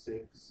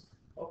 0.6.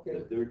 Okay.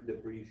 The dirt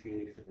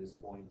depreciation is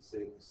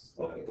 0.6.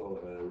 Okay.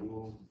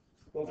 Room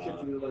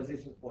Coefficient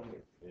utilization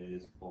 0.8.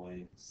 is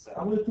 0.7.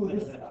 I'm gonna do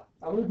this.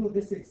 I'm gonna do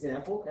this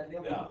example, and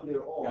then Yeah. we'll do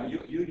their own.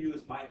 Yeah, you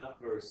use my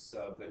numbers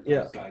because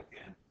Yeah. I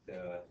can't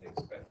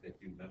expect that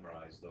you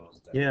memorize those.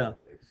 that Yeah.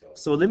 quickly.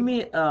 So let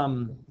me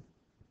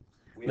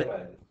We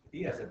have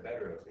he has a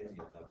better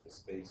opinion of the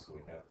space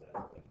we have that.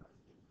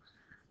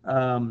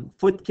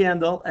 foot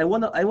candle.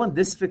 I want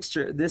this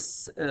fixture,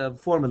 this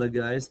formula,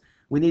 guys.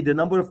 We need the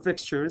number of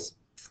fixtures.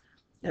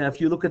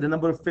 If you look at the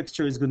number of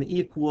fixtures, it's going to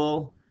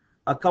equal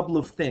a couple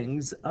of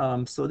things.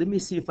 So let me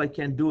see if I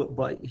can do it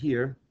by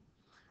here.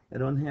 I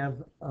don't have.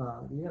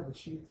 Do you have a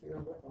sheet here?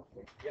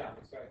 Okay. Yeah,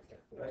 that's right.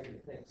 Right,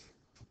 thanks.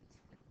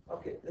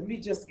 Okay, let me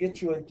just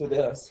get you into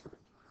this.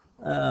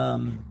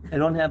 I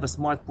don't have a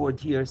smart board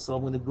here, so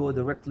I'm going to go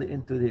directly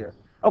into there.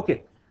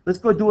 Okay, let's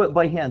go do it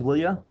by hand,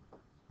 will you?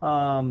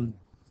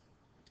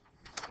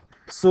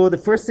 So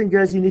the first thing,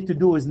 guys, you need to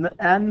do is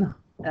N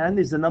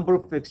is the number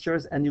of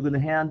fixtures, and you're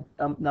going to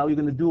now you're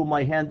going to do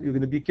my hand. You're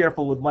going to be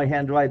careful with my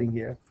handwriting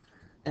here.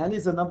 N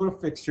is the number of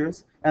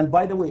fixtures, and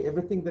by the way,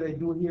 everything that I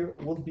do here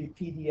will be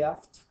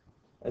PDF'd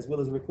as well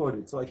as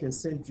recorded, so I can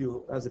send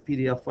you as a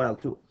PDF file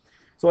too.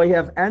 So I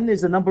have N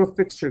is the number of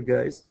fixture,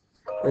 guys.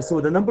 So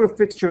the number of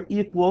fixture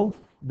equal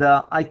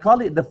I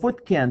call it the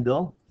foot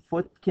candle,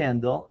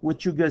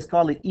 which you guys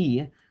call it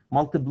E,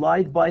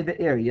 multiplied by the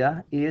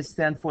area. A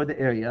stands for the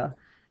area,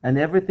 and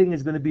everything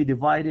is going to be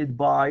divided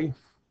by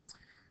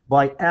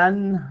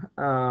N,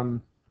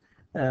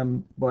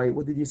 by,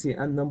 what did you say,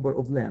 N number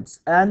of lamps.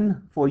 N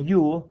for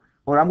you,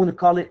 or I'm going to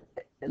call it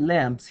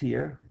lamps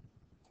here,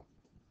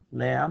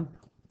 lamp,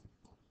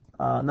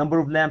 number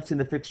of lamps in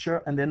the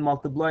fixture, and then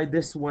multiply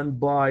this one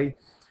by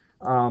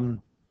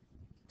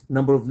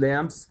number of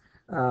lamps,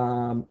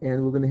 and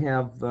we're going to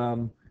have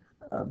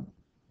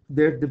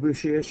their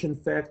depreciation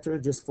factor.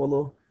 Just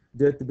follow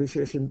their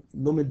depreciation,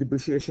 lumen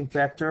depreciation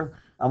factor.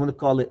 I'm going to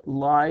call it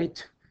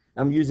light.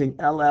 I'm using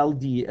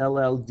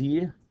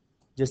LLD,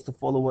 just to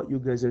follow what you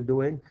guys are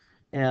doing,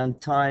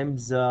 and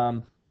times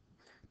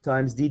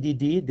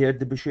DDD, their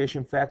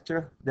depreciation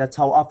factor. That's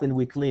how often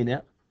we clean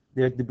it,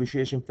 their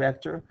depreciation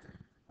factor.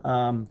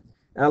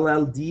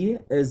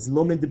 LLD is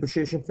lumen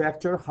depreciation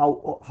factor,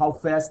 how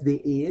fast they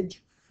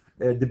age.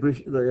 Their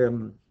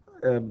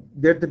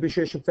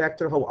depreciation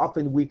factor, how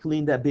often we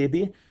clean that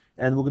baby,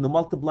 and we're going to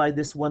multiply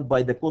this one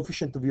by the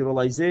coefficient of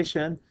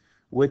utilization,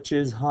 which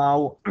is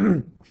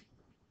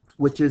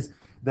which is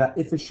the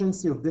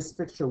efficiency of this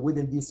fixture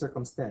within these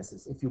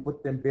circumstances, if you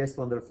put them based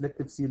on the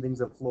reflective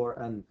ceilings of floor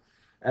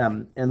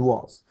and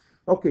walls.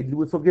 Okay, did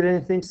we forget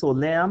anything? So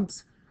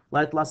lamps,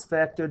 light loss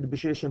factor,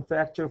 depreciation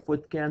factor,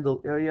 foot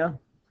candle area.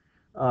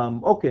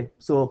 Okay,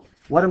 so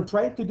what I'm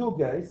trying to do,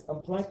 guys,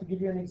 I'm trying to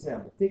give you an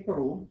example. Take a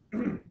room,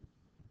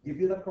 give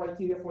you the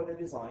criteria for the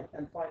design,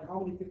 and find how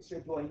many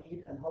fixtures do I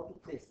need and how to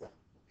place them.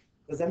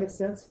 Does that make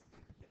sense?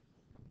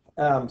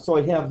 So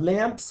I have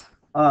lamps,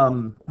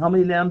 how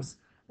many lamps,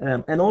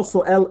 and also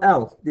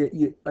LL.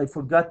 I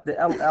forgot the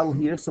LL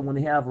here, so I'm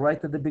going to have right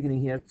at the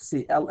beginning here to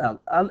see LL.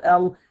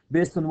 LL,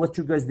 based on what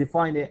you guys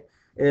define it,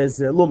 is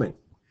lumen,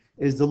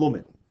 is the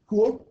lumen.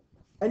 Cool?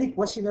 Any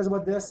question, guys,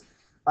 about this?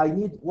 I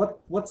need, what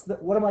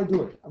am I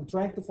doing? I'm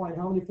trying to find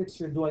how many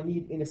fixtures do I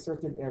need in a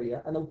certain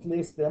area, and I'll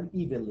place them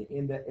evenly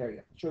in that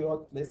area. Show you how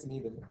to place them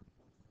evenly.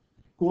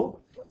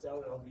 Cool? What's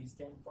LLD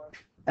stand for?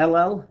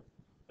 LL?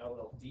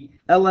 LLD.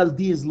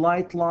 LLD is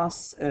light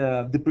loss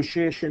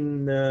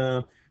depreciation,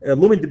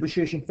 lumen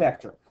depreciation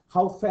factor.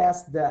 How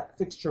fast that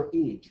fixture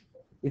age.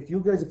 If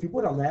you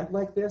put a lamp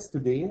like this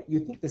today, you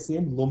think the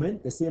same lumen,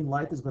 the same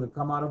light is going to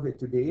come out of it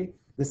today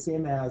the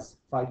same as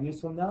 5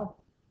 years from now?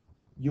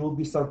 You will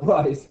be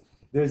surprised.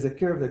 There's a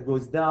curve that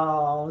goes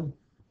down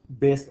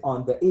based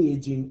on the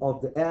aging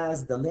of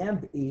as the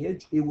lamp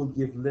age, it will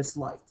give less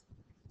light.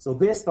 So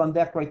based on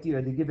that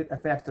criteria, they give it a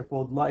factor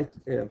called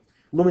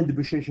lumen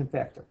depreciation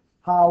factor,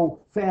 how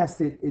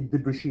fast it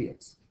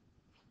depreciates.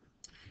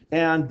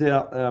 And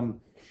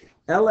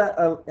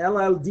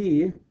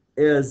LLD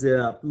is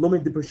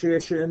lumen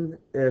depreciation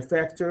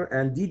factor,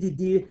 and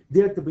DDD,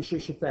 dirt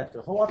depreciation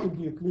factor. How often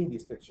do you clean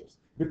these pictures?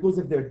 Because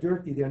if they're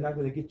dirty, they're not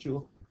going to get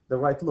you the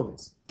right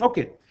lumens.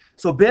 Okay,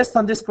 so based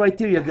on this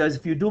criteria, guys,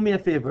 if you do me a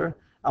favor,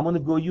 I'm going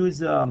to go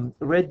use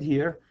red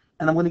here,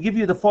 and I'm going to give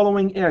you the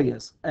following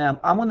areas.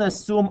 I'm going to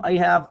assume I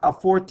have a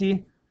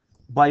 40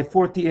 by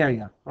 40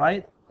 area,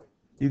 right?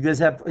 You guys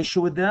have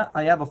issue with that?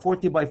 I have a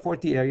 40 by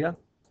 40 area,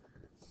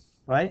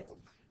 right?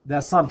 The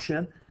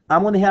assumption.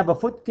 I'm going to have a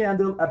foot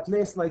candle, a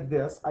place like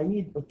this. I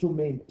need to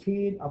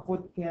maintain a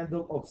foot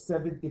candle of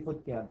 70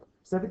 foot candle.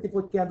 70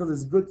 foot candle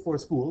is good for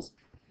schools.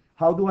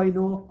 How do I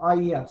know?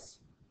 IES.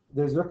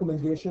 There's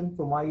recommendation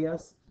from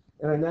IES,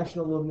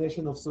 International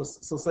Illumination of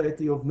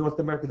Society of North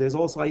America. There's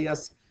also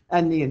IES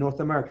and NIA, North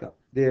America.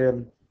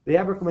 They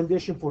have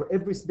recommendation for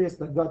every space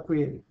that God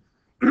created.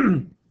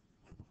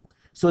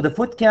 So the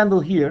foot candle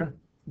here,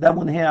 that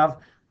one have,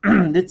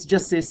 let's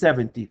just say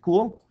 70.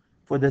 Cool?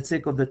 For the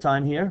sake of the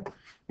time here.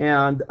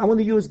 And I want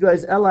to use,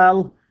 guys,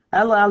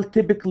 LL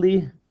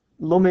typically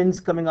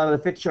lumens coming out of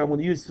the fixture. I'm going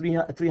to use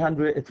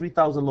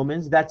 3,000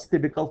 lumens. That's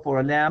typical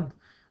for a lamp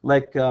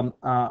like the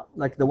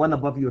one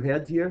above your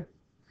head here.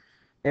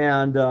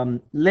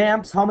 And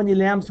lamps, how many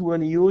lamps we're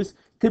going to use?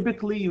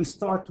 Typically, you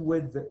start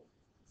with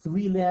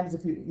 3 lamps.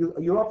 If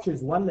your option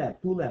is 1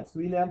 lamp, 2 lamps,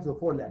 3 lamps, or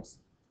 4 lamps.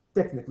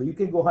 Technically, you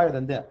can go higher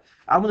than that.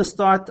 I'm going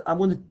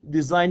to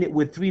design it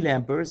with 3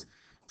 lampers.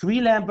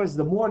 3 lampers,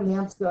 the more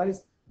lamps,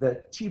 guys,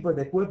 the cheaper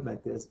the equipment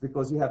is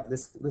because you have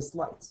less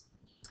lights.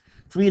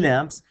 3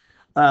 lamps.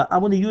 I'm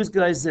going to use,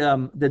 guys,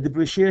 the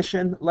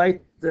depreciation,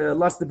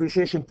 loss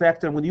depreciation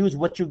factor. I'm going to use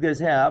what you guys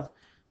have,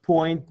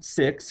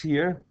 0.6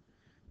 here.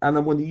 And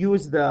I'm going to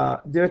use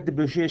the dirt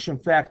depreciation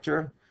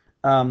factor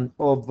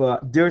of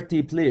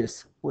dirty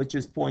place, which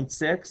is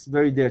 0.6,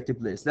 very dirty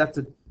place. That's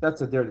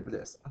a dirty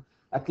place.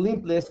 A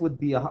clean place would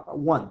be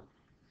 1.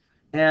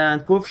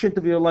 And coefficient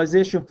of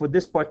utilization for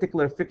this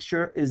particular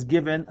fixture is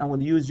given. I'm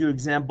going to use your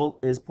example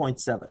is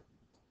 0.7.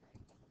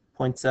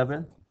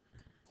 0.7.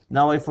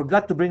 Now I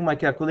forgot to bring my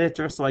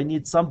calculator, so I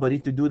need somebody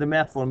to do the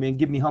math for me and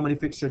give me how many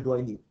fixtures do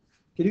I need.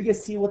 Can you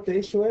guys see what the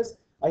issue is?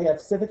 I have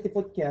 70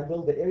 foot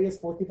candle, the area is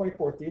 40 by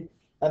 40,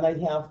 and I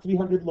have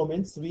 300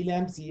 lumens, 3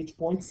 lamps each,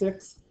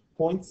 0.6,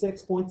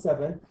 0.6,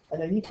 0.7,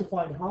 and I need to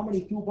find how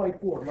many 2 by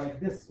 4 like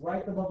this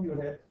right above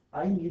your head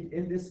I need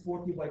in this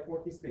 40 by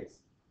 40 space.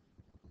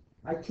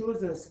 I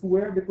chose a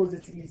square because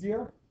it's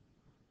easier.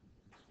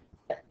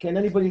 Can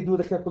anybody do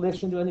the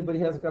calculation? Do anybody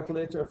have a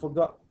calculator? I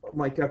forgot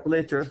my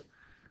calculator.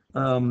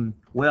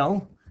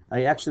 Well,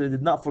 I actually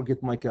did not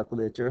forget my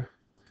calculator.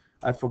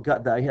 I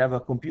forgot that I have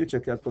a computer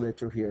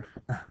calculator here.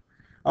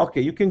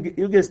 Okay, you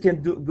guys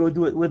can go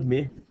do it with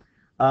me.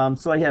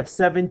 So I have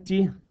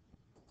 70.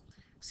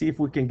 See if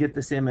we can get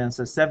the same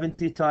answer.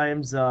 70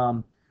 times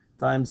 40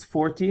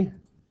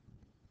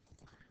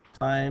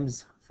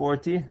 times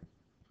 40.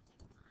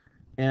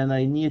 And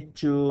I need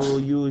to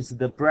use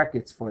the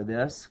brackets for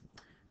this.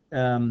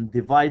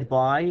 Divide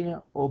by,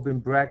 open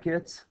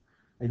brackets.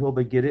 I hope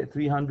I get it.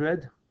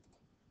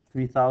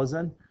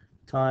 3,000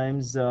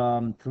 times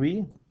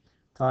 3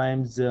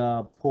 times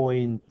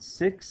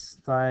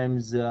 0.6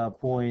 times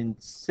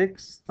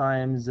 0.6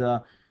 times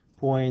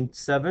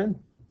 0.7,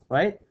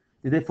 right?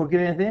 Did I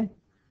forget anything?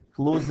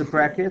 Close the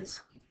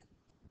brackets.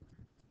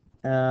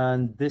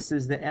 And this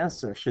is the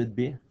answer, should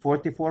be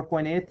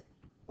 44.8.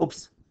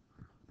 Oops.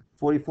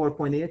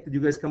 44.8. Did you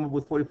guys come up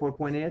with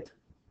 44.8?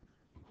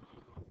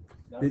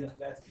 No,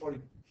 that's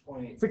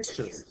 40.8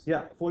 fixtures.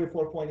 Yeah,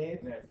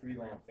 44.8. Yeah, 3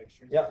 lamp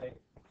fixtures. Yeah,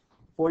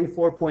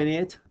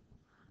 44.8.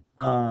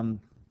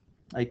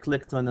 I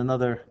clicked on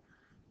another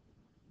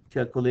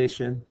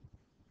calculation.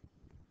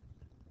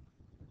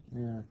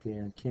 Yeah, okay,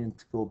 I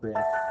can't go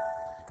back.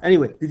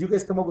 Anyway, did you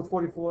guys come up with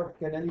 44?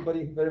 Can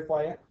anybody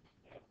verify it?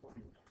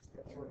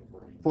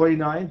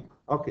 49?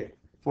 Okay,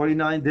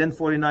 49, then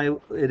 49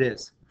 it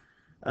is.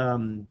 I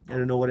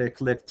don't know what I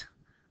clicked.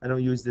 I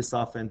don't use this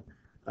often.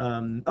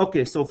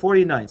 Okay, so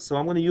 49. So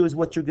I'm going to use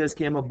what you guys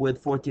came up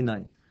with,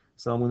 49.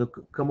 So I'm going to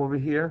come over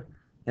here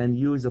and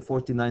use a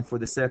 49 for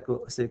the sake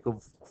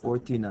of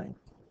 49.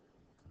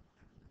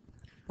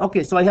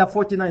 Okay, so I have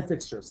 49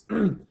 fixtures.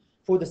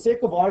 For the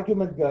sake of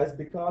argument, guys,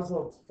 because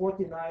of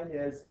 49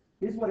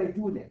 here's what I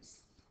do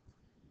next.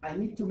 I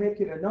need to make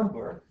it a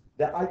number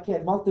that I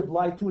can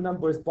multiply 2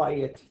 numbers by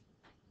it.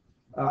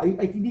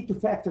 I need to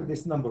factor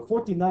this number.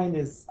 49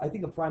 is, I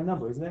think, a prime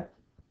number, isn't it?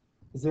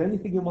 Is there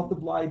anything you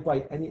multiply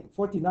by?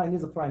 49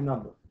 is a prime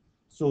number.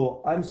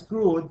 So I'm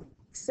screwed,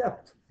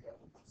 except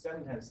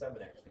 7 times 7,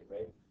 actually,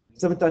 right?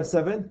 7 times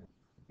 7?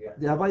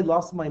 Yeah. Have I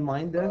lost my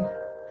mind then?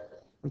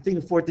 I'm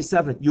thinking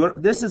 47.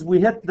 We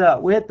hit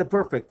the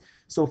perfect.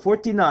 So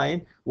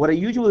 49, what I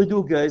usually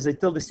do, guys, I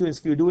tell the students,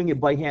 if you're doing it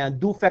by hand,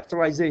 do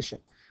factorization.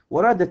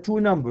 What are the two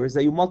numbers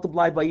that you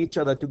multiply by each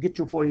other to get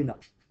you 49?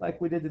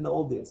 Like we did in the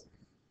old days.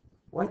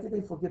 Why did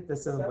I forget the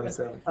 7 by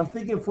 7? I'm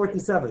thinking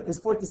 47. Is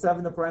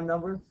 47 the prime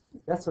number?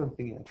 That's what I'm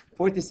thinking.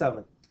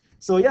 47.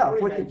 So yeah,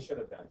 49 should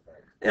have been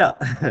correct.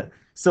 yeah.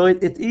 So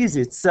it's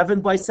easy. It's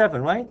 7 by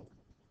 7, right?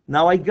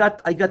 Now I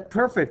got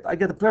perfect. I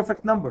got a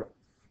perfect number.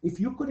 If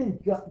you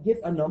couldn't get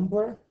a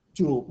number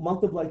to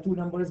multiply two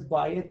numbers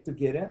by it to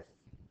get it,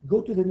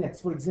 go to the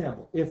next. For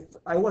example, if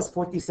I was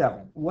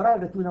 47, what are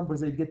the two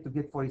numbers I get to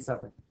get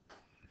 47?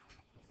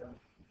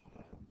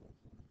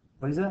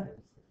 What is that?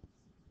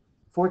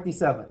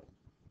 47.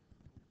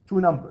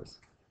 Two numbers.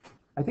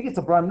 I think it's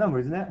a prime number,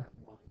 isn't it?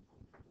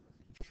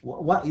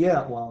 What?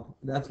 Yeah, well,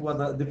 that's what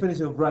the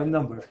definition of prime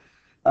number.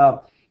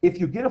 If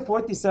you get a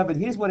 47,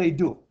 here's what I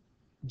do.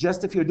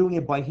 Just if you're doing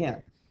it by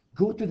hand,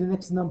 go to the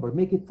next number,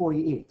 make it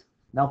 48.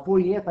 Now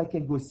 48, I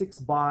can go 6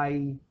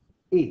 by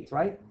 8,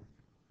 right?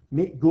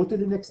 Go to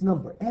the next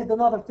number, add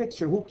another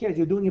fixture. Who cares?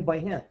 You're doing it by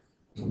hand.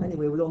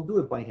 Anyway, we don't do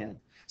it by hand.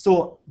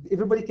 So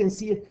everybody can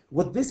see it.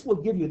 What this will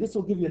give you,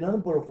 a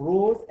number of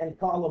rows and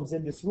columns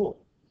in this row.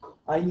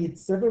 I need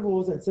 7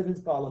 rows and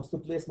 7 columns to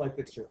place my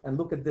fixture. And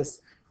look at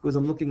this, because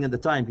I'm looking at the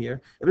time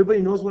here.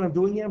 Everybody knows what I'm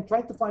doing here. I'm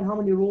trying to find how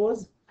many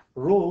rows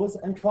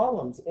and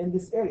columns in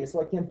this area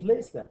so I can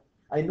place them.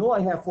 I know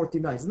I have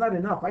 49. It's not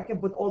enough. I can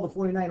put all the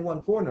 49 in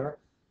one corner,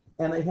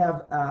 and I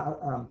have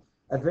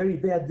a very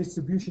bad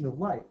distribution of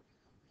light.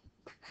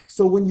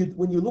 So when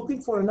you're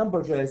looking for a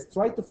number, guys,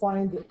 try to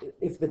find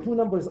if the two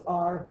numbers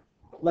are,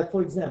 like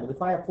for example,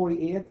 if I have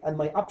 48 and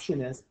my option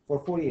is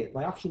for 48,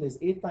 my option is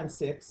 8 times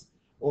 6,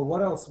 or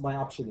what else my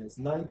option is?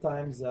 9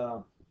 times,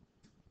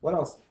 what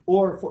else?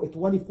 Or for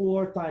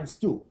 24 times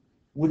 2.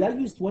 Would I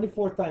use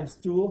 24 times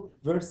 2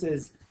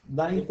 versus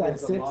 9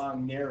 times 6?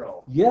 Long,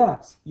 narrow.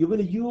 Yes, you're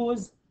going to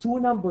use two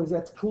numbers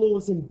that's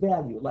close in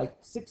value, like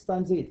 6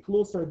 times 8,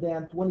 closer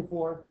than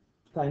 24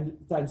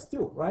 times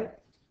 2, right?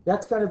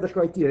 That's kind of the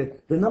criteria.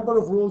 The number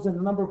of rows and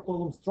the number of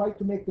columns, try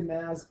to make them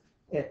as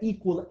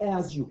equal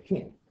as you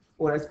can,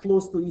 or as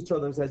close to each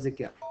other as you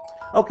can.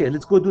 Okay,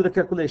 let's go do the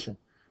calculation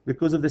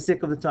because of the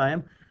sake of the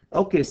time.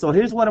 Okay, so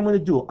here's what I'm going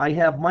to do. I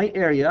have my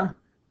area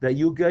that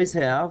you guys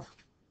have,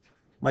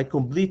 my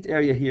complete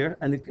area here,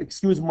 and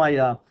excuse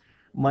my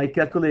my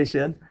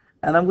calculation.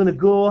 And I'm going to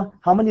go,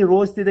 how many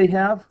rows did they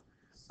have?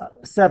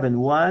 7.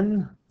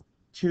 1,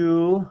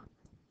 2,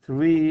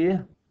 3,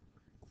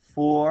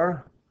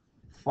 4,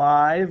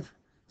 5,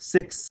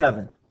 6,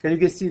 7. Can you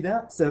guys see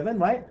that? 7,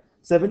 right?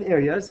 7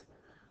 areas.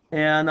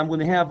 And I'm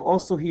going to have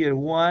also here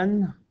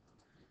 1,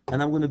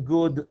 and I'm going to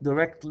go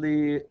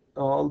directly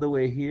all the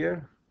way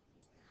here,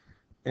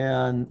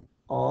 and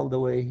all the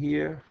way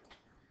here.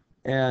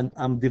 And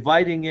I'm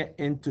dividing it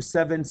into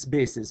 7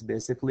 spaces,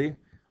 basically.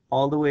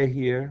 All the way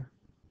here,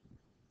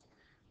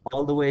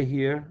 all the way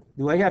here.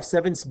 Do I have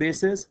 7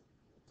 spaces?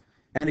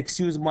 And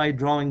excuse my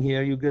drawing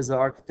here. You guys are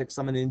architects,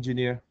 I'm an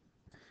engineer.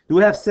 Do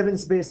we have 7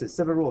 spaces,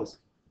 7 rows,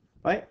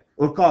 right?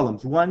 Or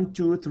columns, 1,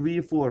 2,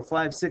 3, 4,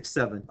 5, 6,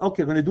 7.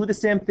 Okay, I'm going to do the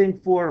same thing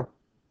for,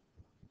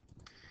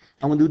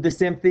 I'm going to do the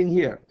same thing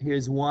here.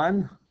 Here's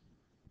 1,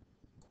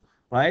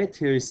 right?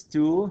 Here's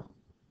 2,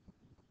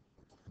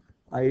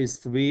 here's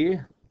 3,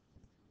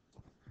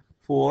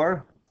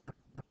 4,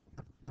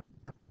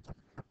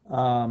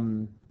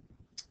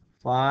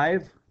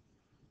 5,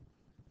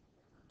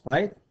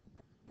 right?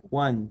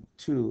 1,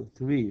 2,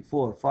 3,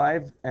 4,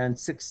 5, and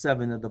 6,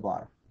 7 at the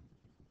bottom.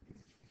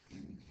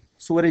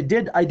 So what I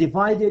did, I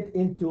divided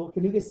into,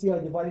 can you guys see I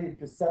divided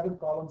into 7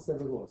 columns,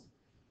 7 rows?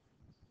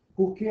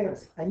 Who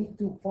cares? I need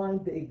to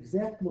find the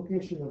exact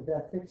location of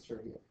that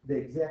fixture here. The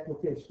exact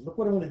location. Look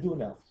what I'm going to do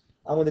now.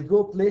 I'm going to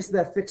go place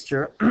that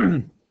fixture.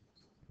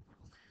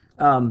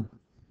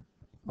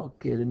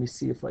 Okay, let me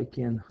see if I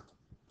can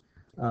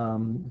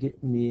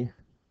get me.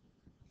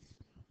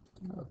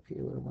 Okay,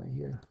 where am I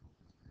here?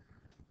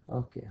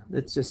 Okay,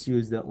 let's just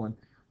use that one.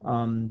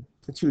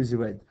 Let's use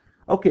red.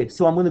 Okay,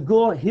 so I'm going to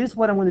go, here's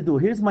what I'm going to do.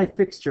 Here's my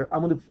fixture.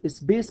 I'm going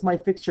to base my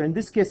fixture. In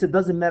this case, it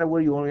doesn't matter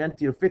where you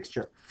orient your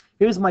fixture.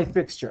 Here's my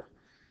fixture.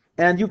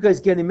 And you guys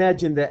can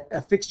imagine that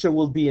a fixture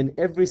will be in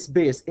every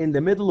space, in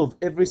the middle of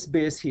every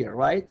space here,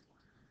 right?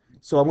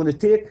 So I'm going to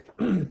take,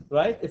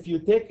 right? If you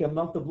take a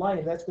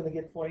multiply, that's going to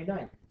get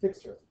 49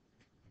 fixtures,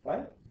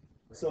 right?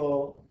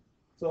 So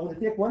I'm going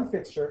to take one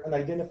fixture and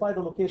identify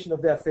the location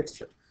of that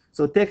fixture.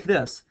 So take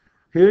this.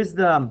 Here's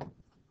the,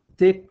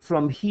 take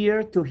from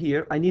here to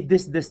here. I need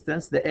this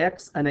distance, the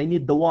X, and I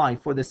need the Y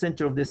for the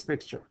center of this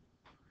fixture.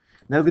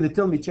 Now you're going to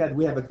tell me, Chad,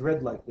 we have a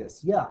grid like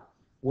this. Yeah.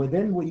 Well,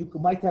 then you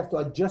might have to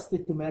adjust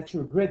it to match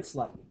your grid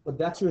slightly, but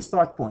that's your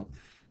start point.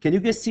 Can you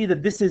guys see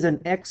that this is an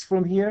X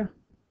from here?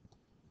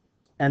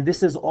 And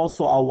this is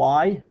also a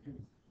Y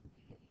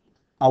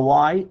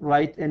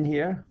right in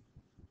here.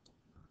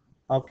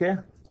 Okay.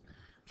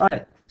 All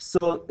right.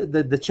 So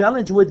the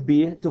challenge would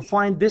be to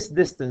find this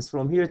distance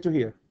from here to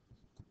here.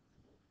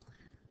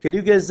 Can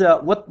you guys,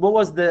 what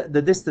was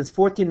the distance?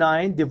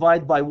 49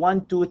 divided by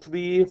 1, 2,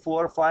 3,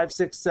 4, 5,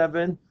 6,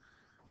 7.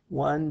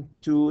 1,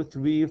 2,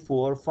 3,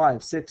 4,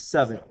 5, 6,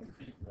 7.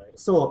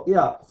 So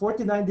yeah,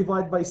 49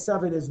 divided by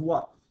 7 is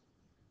what?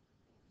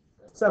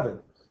 7.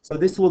 So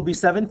this will be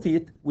 7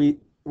 feet.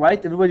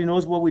 Right? Everybody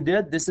knows what we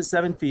did. This is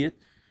 7 feet.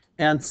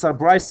 And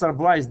surprise,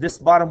 surprise, this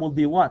bottom will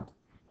be what?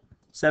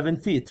 7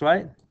 feet,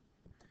 right?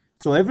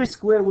 So every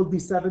square will be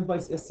 7 by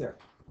sir.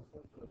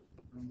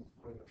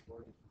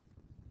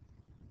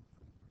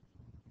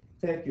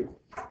 Thank you.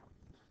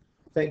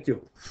 Thank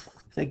you.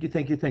 Thank you,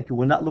 thank you, thank you.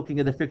 We're not looking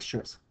at the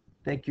fixtures.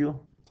 Thank you,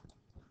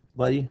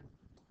 buddy.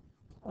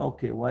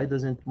 Okay, why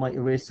doesn't my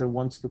eraser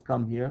wants to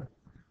come here?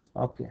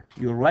 Okay,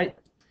 you're right.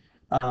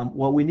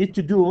 What we need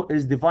to do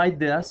is divide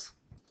this.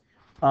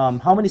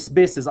 How many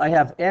spaces? I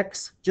have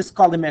X, just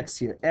call them X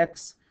here.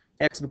 X,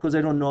 X because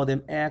I don't know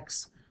them.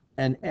 X,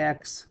 and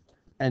X,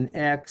 and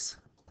X,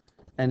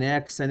 and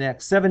X, and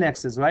X. 7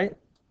 X's, right?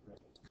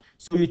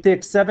 So you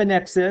take 7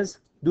 X's,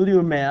 do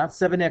your math.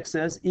 7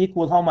 X's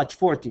equal how much?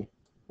 40,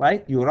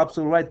 right? You're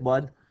absolutely right,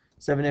 bud.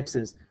 7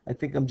 X's. I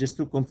think I'm just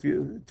too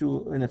confused,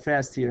 too in a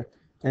fast here.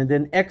 And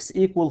then X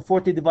equal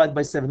 40 divided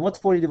by 7. What's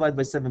 40 divided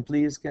by 7,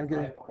 please? Can I get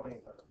it?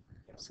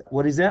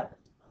 What is that?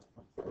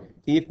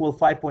 Equal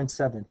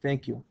 5.7.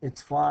 Thank you.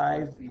 It's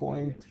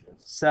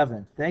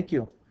 5.7. Thank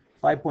you.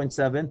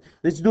 5.7.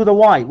 Let's do the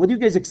Y. What do you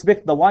guys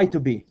expect the Y to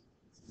be?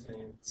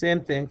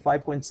 Same thing.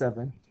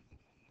 5.7.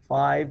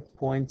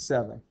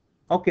 5.7.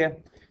 Okay.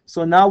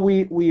 So now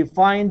we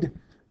find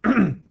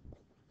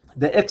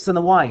the X and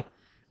the Y.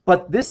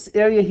 But this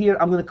area here,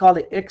 I'm going to call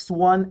it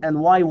X1 and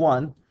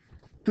Y1.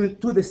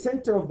 To the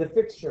center of the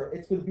fixture,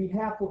 it's going to be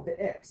half of the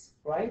X,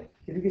 right?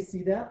 Can you guys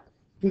see that?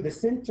 To the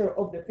center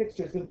of the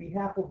fixture, it's going to be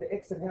half of the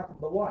X and half of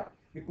the Y.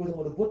 Because I'm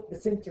going to put the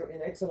center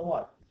in X and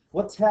Y.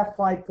 What's half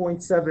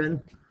 5.7?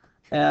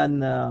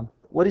 And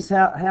what is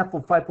half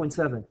of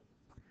 5.7?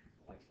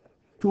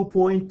 2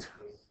 point.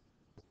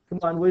 Come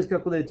on, where's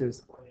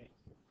calculators?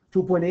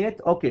 2.8.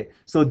 Okay.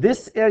 So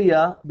this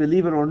area,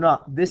 believe it or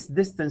not, this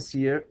distance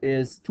here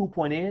is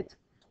 2.8.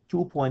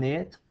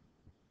 2.8.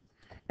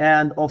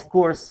 And of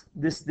course,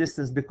 this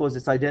distance, because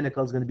it's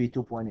identical, is going to be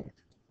 2.8.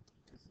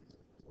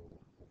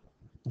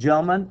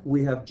 Gentlemen,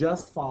 we have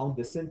just found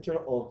the center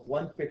of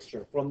one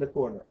fixture from the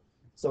corner.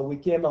 So we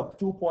came up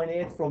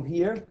 2.8 from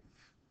here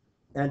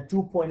and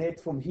 2.8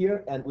 from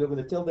here, and we're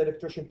going to tell the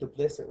electrician to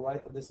place it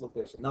right at this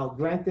location. Now,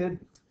 granted,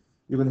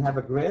 you're going to have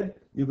a grid.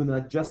 You're going to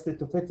adjust it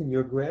to fit in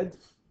your grid.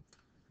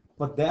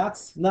 But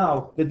that's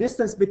now the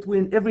distance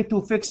between every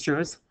two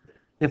fixtures.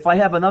 If I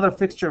have another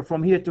fixture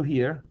from here to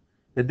here,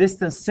 the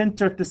distance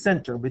center to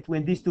center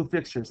between these two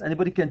fixtures.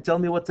 Anybody can tell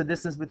me what's the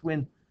distance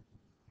between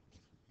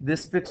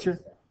this fixture?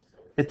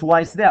 It's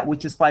twice that,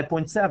 which is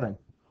 5.7.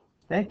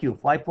 Thank you,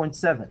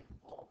 5.7.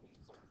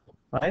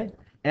 Right?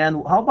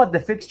 And how about the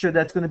fixture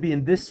that's going to be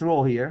in this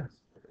row here?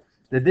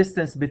 The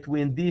distance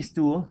between these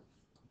two.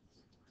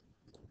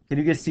 Can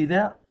you guys see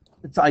that?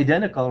 It's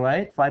identical,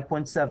 right?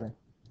 5.7.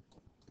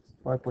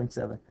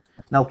 5.7.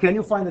 Now, can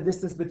you find the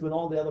distance between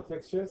all the other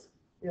fixtures?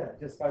 Yeah,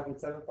 just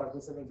 5.7,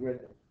 5.7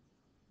 greater.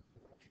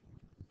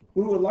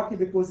 We were lucky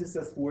because it's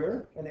a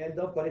square and end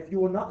up, but if you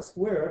were not a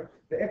square,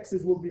 the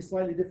x's will be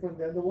slightly different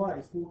than the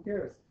y's. Who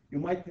cares? You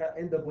might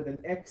end up with an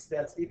x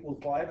that's equal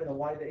 5 and a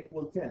y that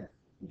equal 10.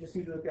 You just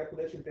do the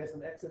calculation based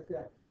on x and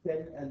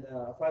 10 and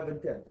 5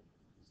 and 10.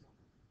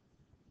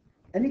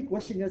 Any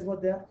question guys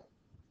about that?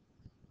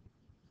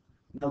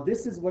 Now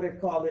this is what I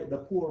call it the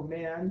poor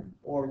man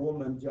or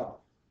woman job.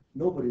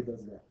 Nobody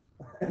does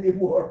that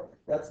anymore.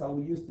 That's how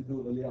we used to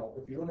do the layout.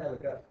 If you don't have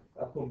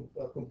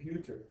a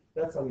computer,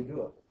 that's how we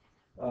do it.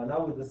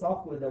 Now with the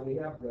software that we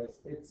have,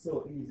 guys, it's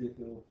so easy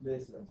to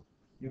place them.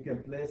 You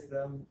can place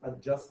them,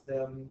 adjust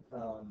them,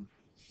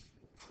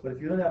 but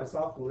if you don't have a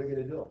software, what are you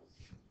going to do?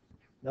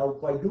 Now,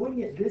 by doing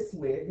it this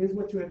way, here's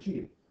what you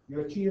achieve.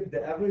 You achieve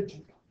the average,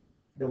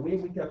 the way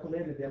we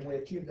calculated them, we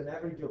achieved an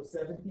average of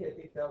 70. I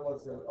think that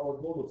was our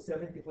goal of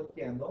 70-foot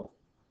candle,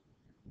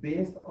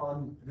 based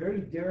on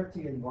very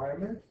dirty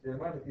environment. The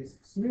environment is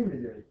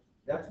extremely dirty.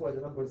 That's why the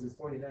numbers is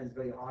 49 is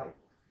very high.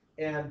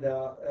 And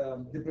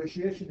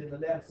depreciation in the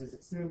lamps is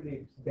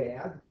extremely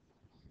bad.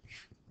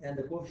 And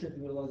the coefficient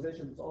of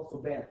utilization is also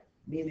bad,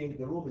 meaning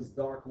the room is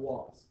dark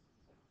walls.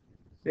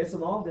 Based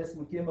on all this,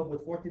 we came up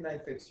with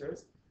 49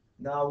 fixtures.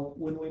 Now,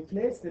 when we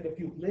placed it, if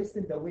you placed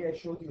it the way I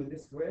showed you in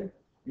this grid,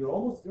 you're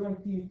almost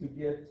guaranteed to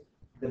get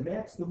the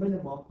max to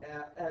minimum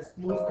as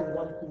close to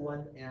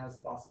 1-to-1 as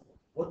possible.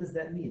 What does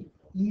that mean?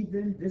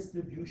 Even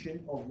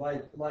distribution of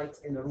lights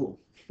in a room.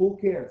 Who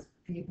cares?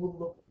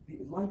 People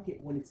like it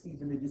when it's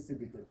evenly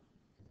distributed.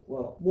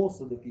 Well,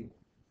 most of the people.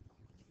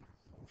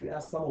 If you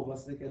ask some of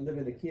us, they can live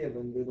in a cave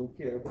and they don't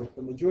care, but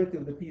the majority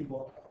of the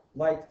people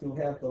like to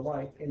have the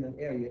light in an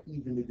area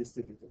evenly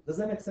distributed. Does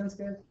that make sense,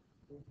 guys?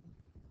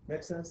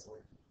 Make sense?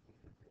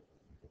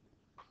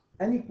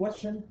 Any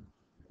question?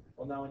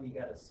 Well, now when you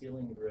got a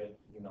ceiling grid,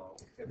 you know,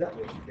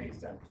 it's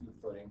based on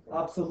 2-foot increments.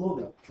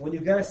 Absolutely. When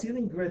you got a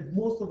ceiling grid,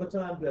 most of the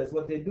time, guys,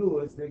 what they do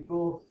is they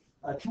go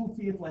 2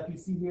 feet, like you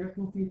see here,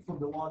 2 feet from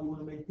the wall. You want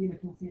to maintain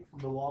it 2 feet from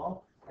the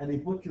wall, and they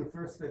put your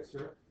first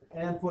fixture.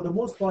 And for the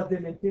most part, they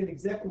maintain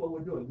exactly what we're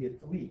doing here,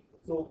 3.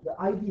 So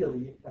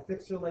ideally, a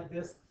fixture like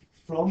this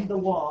from the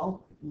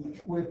wall,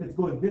 where if it's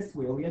going this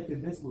way,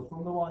 oriented this way,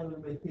 from the wall, you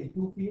will maintain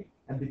 2 feet,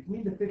 and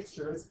between the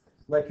fixtures,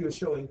 like you're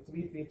showing,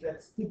 3 feet.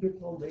 That's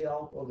typical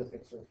layout of the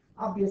fixture.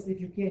 Obviously,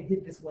 if you can't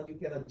hit this one, you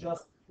can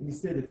adjust.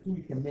 Instead of 2,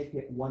 you can make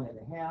it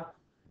 1.5.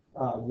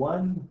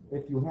 1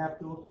 if you have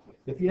to.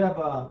 If you have,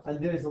 and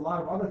there's a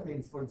lot of other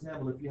things. For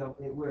example, if you have,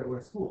 we're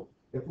a school.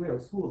 If we're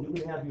a school, you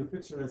will have your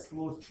picture as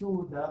close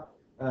to the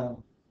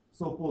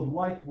so-called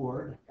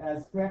whiteboard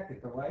as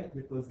practical, right?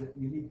 Because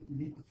you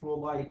need to throw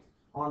light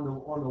on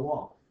the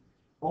wall.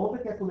 All the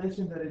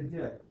calculation that it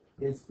did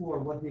is for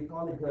what they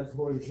call it as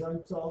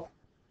horizontal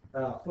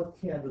foot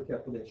candle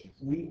calculation.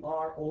 We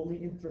are only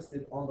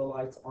interested on the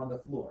lights on the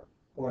floor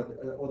or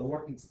the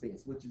working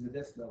space, which is the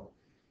desk level.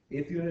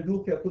 If you're going to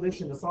do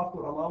calculation, the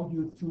software allows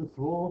you to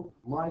throw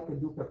light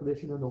and do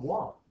calculation on the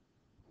wall.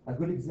 A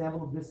good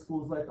example of this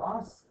schools like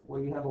us,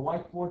 where you have a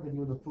whiteboard and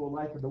you want to throw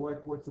light on the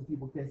whiteboard so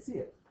people can see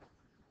it.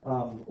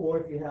 Or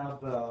if you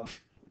have,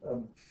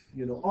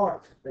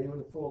 art, that you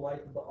want to throw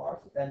light on the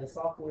art, and the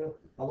software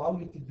allow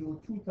you to do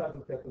 2 types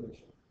of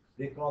calculation.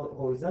 They call it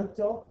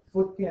horizontal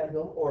foot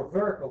candle or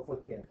vertical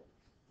foot candle.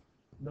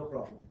 No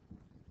problem.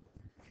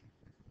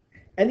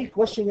 Any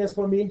question as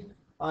for me?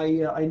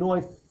 I know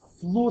I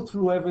flew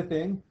through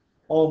everything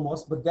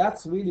almost, but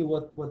that's really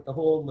what the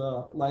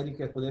whole lighting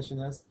calculation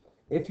is.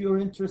 If you're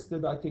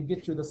interested, I can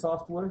get you the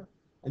software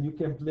and you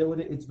can play with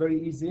it. It's very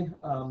easy.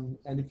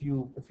 And if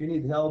you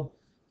need help,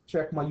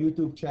 check my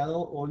YouTube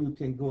channel, or you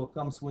can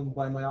come swing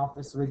by my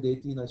office, Red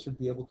 18. I should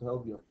be able to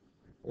help you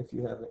if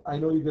you have it. I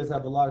know you guys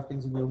have a lot of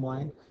things in your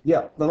mind.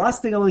 Yeah, the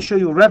last thing I want to show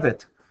you,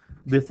 Revit.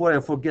 Before I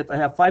forget, I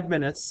have 5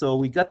 minutes, so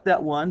we got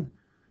that one.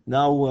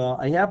 Now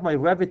I have my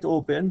Revit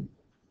open.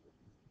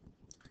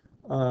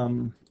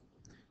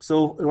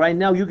 So right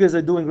now you guys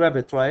are doing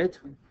Revit, right?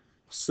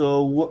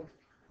 So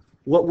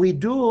what we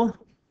do,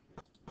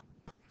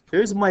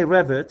 here's my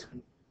Revit.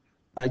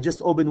 I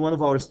just opened one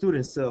of our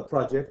students'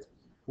 project.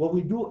 What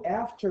we do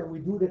after we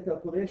do the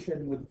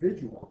calculation with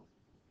visual.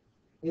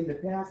 In the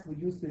past, we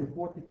used to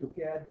import it to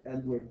CAD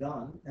and we're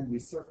done, and we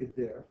circuit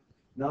there.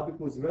 Now,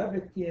 because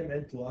Revit came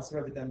into us,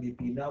 Revit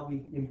MVP, now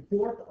we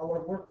import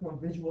our work from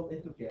visual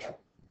into CAD,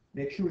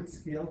 make sure it's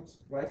scaled,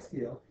 right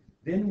scale.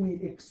 Then we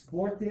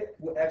export it,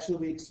 we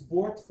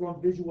export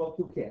from visual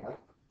to CAD,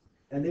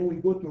 and then we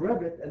go to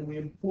Revit and we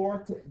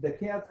import the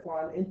CAD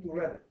file into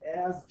Revit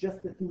as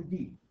just a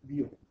 2D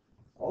view.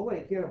 All I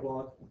care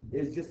about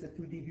is just a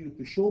 2D view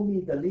to show me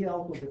the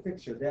layout of the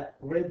picture, that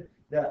red,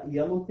 that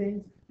yellow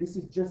things. This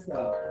is just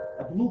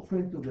a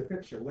blueprint of the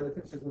picture, where the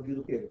picture will be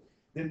located.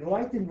 Then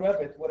right in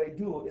Revit, what I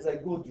do is I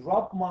go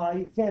drop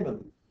my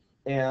family.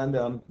 And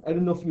I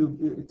don't know if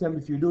you, Tim,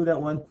 if you do that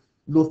one.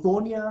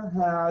 Lithonia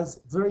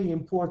has very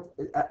important,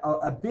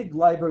 a big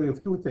library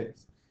of 2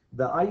 things.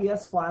 The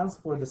IES files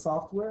for the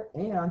software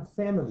and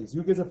families.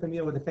 You guys are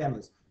familiar with the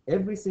families.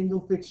 Every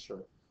single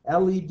fixture,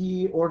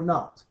 LED or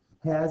not,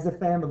 has a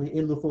family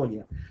in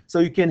Lithonia. So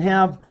you can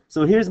have,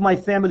 so here's my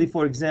family,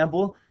 for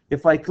example.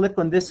 If I click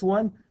on this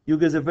one, you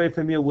guys are very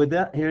familiar with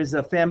that. Here's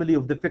a family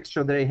of the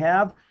fixture that I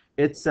have.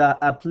 It's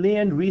a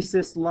plain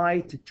recessed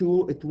light,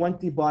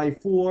 20 by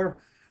 4,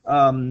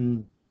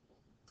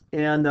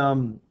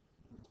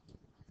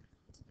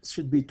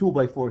 should be 2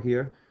 by 4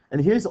 here.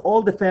 And here's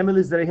all the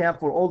families that I have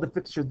for all the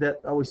fixtures that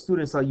our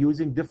students are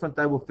using, different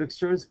type of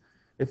fixtures.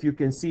 If you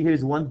can see,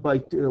 here's 1 by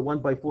 2, 1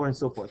 by 4, and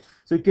so forth.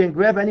 So you can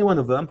grab any one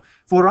of them.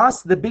 For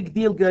us, the big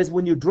deal, guys,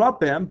 when you drop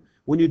them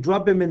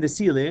in the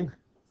ceiling,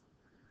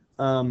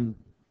 when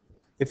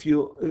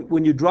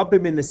you drop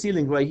them in the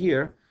ceiling right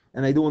here,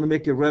 and I don't want to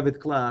make a Revit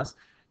class,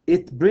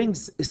 it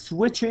brings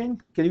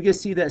switching. Can you guys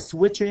see that?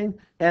 Switching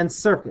and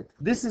circuit.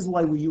 This is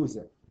why we use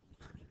it.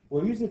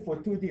 We use it for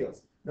 2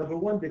 deals. Number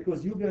one,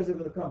 because you guys are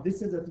going to come.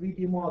 This is a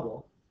 3D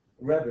model,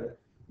 Revit.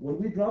 When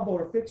we drop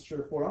our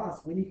fixture, for us,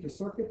 we need to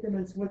circuit them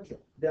and switch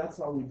it. That's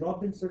how we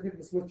drop them, circuit,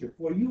 and switch it.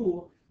 For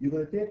you, you're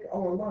going to take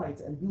our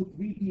lights and do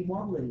 3D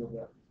modeling of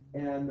it,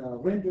 and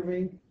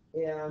rendering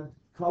and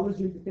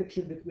collision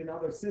detection between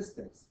other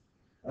systems.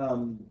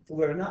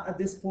 We're not at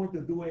this point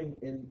of doing,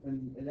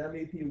 in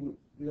MAP,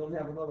 we don't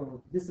have another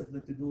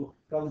discipline to do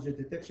collision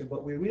detection,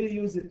 but we really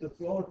use it to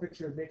throw our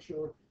picture, make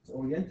sure it's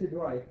oriented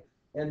right,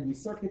 and we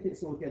circuit it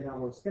so we can have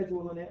our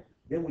schedule on it.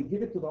 Then we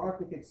give it to the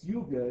architects,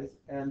 you guys,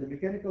 and the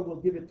mechanical will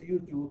give it to you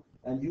too,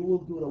 and you will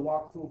do the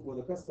walkthrough for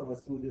the customers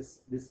through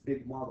this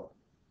big model.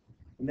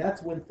 And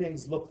that's when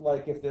things look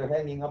like if they're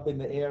hanging up in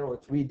the air or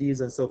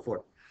 3Ds and so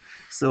forth.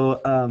 So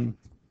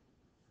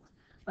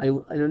I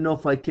don't know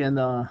if I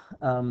can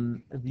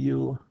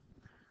view,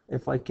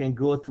 if I can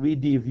go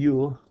 3D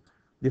view,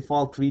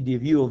 default 3D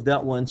view of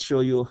that one, show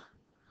you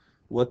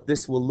what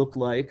this will look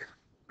like.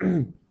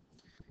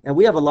 And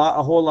we have a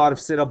whole lot of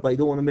setup, but I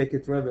don't want to make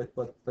it Revit,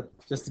 but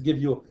just to give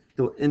you,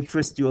 to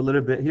interest you a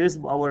little bit. Here's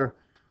our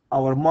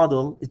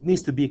model. It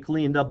needs to be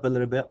cleaned up a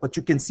little bit, but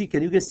you can see,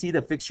 can you guys see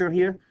the fixture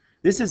here?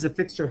 This is a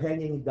fixture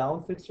hanging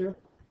down fixture.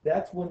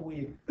 That's when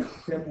we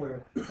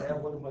firmware. I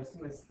have one of my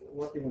students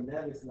working on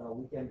Navis now.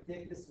 We can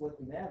take this one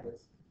to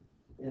Navis,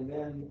 and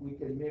then we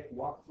can make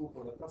walkthrough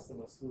for the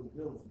customers through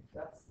the building.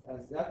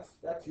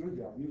 That's your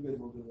job. You guys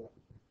will do that.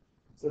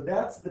 So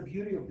that's the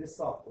beauty of this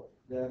software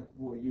that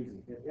we're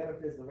using. It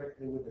interfaces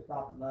directly with the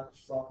top-notch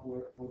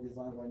software for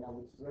design right now,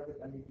 which is Revit,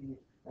 MEP,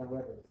 and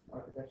Revit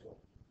architectural.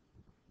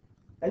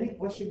 Any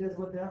question guys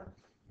about that?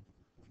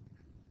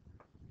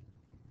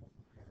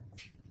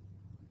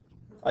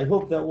 I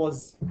hope that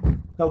was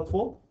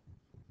helpful.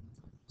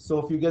 So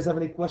if you guys have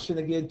any question,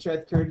 again,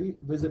 Chad Curdy,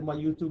 visit my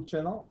YouTube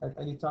channel at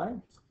any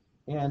time.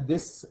 And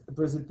this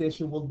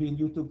presentation will be in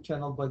YouTube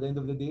channel by the end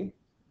of the day.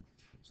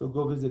 So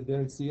go visit there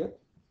and see it.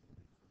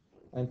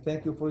 And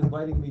thank you for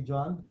inviting me,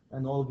 John,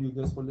 and all of you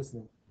guys for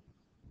listening.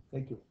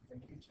 Thank you.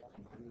 Thank you, Chad.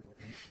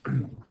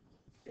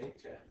 Okay,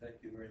 Chad, thank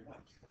you very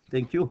much.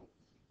 Thank you.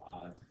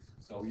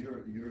 So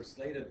you're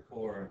slated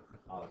for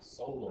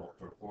solo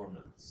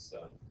performance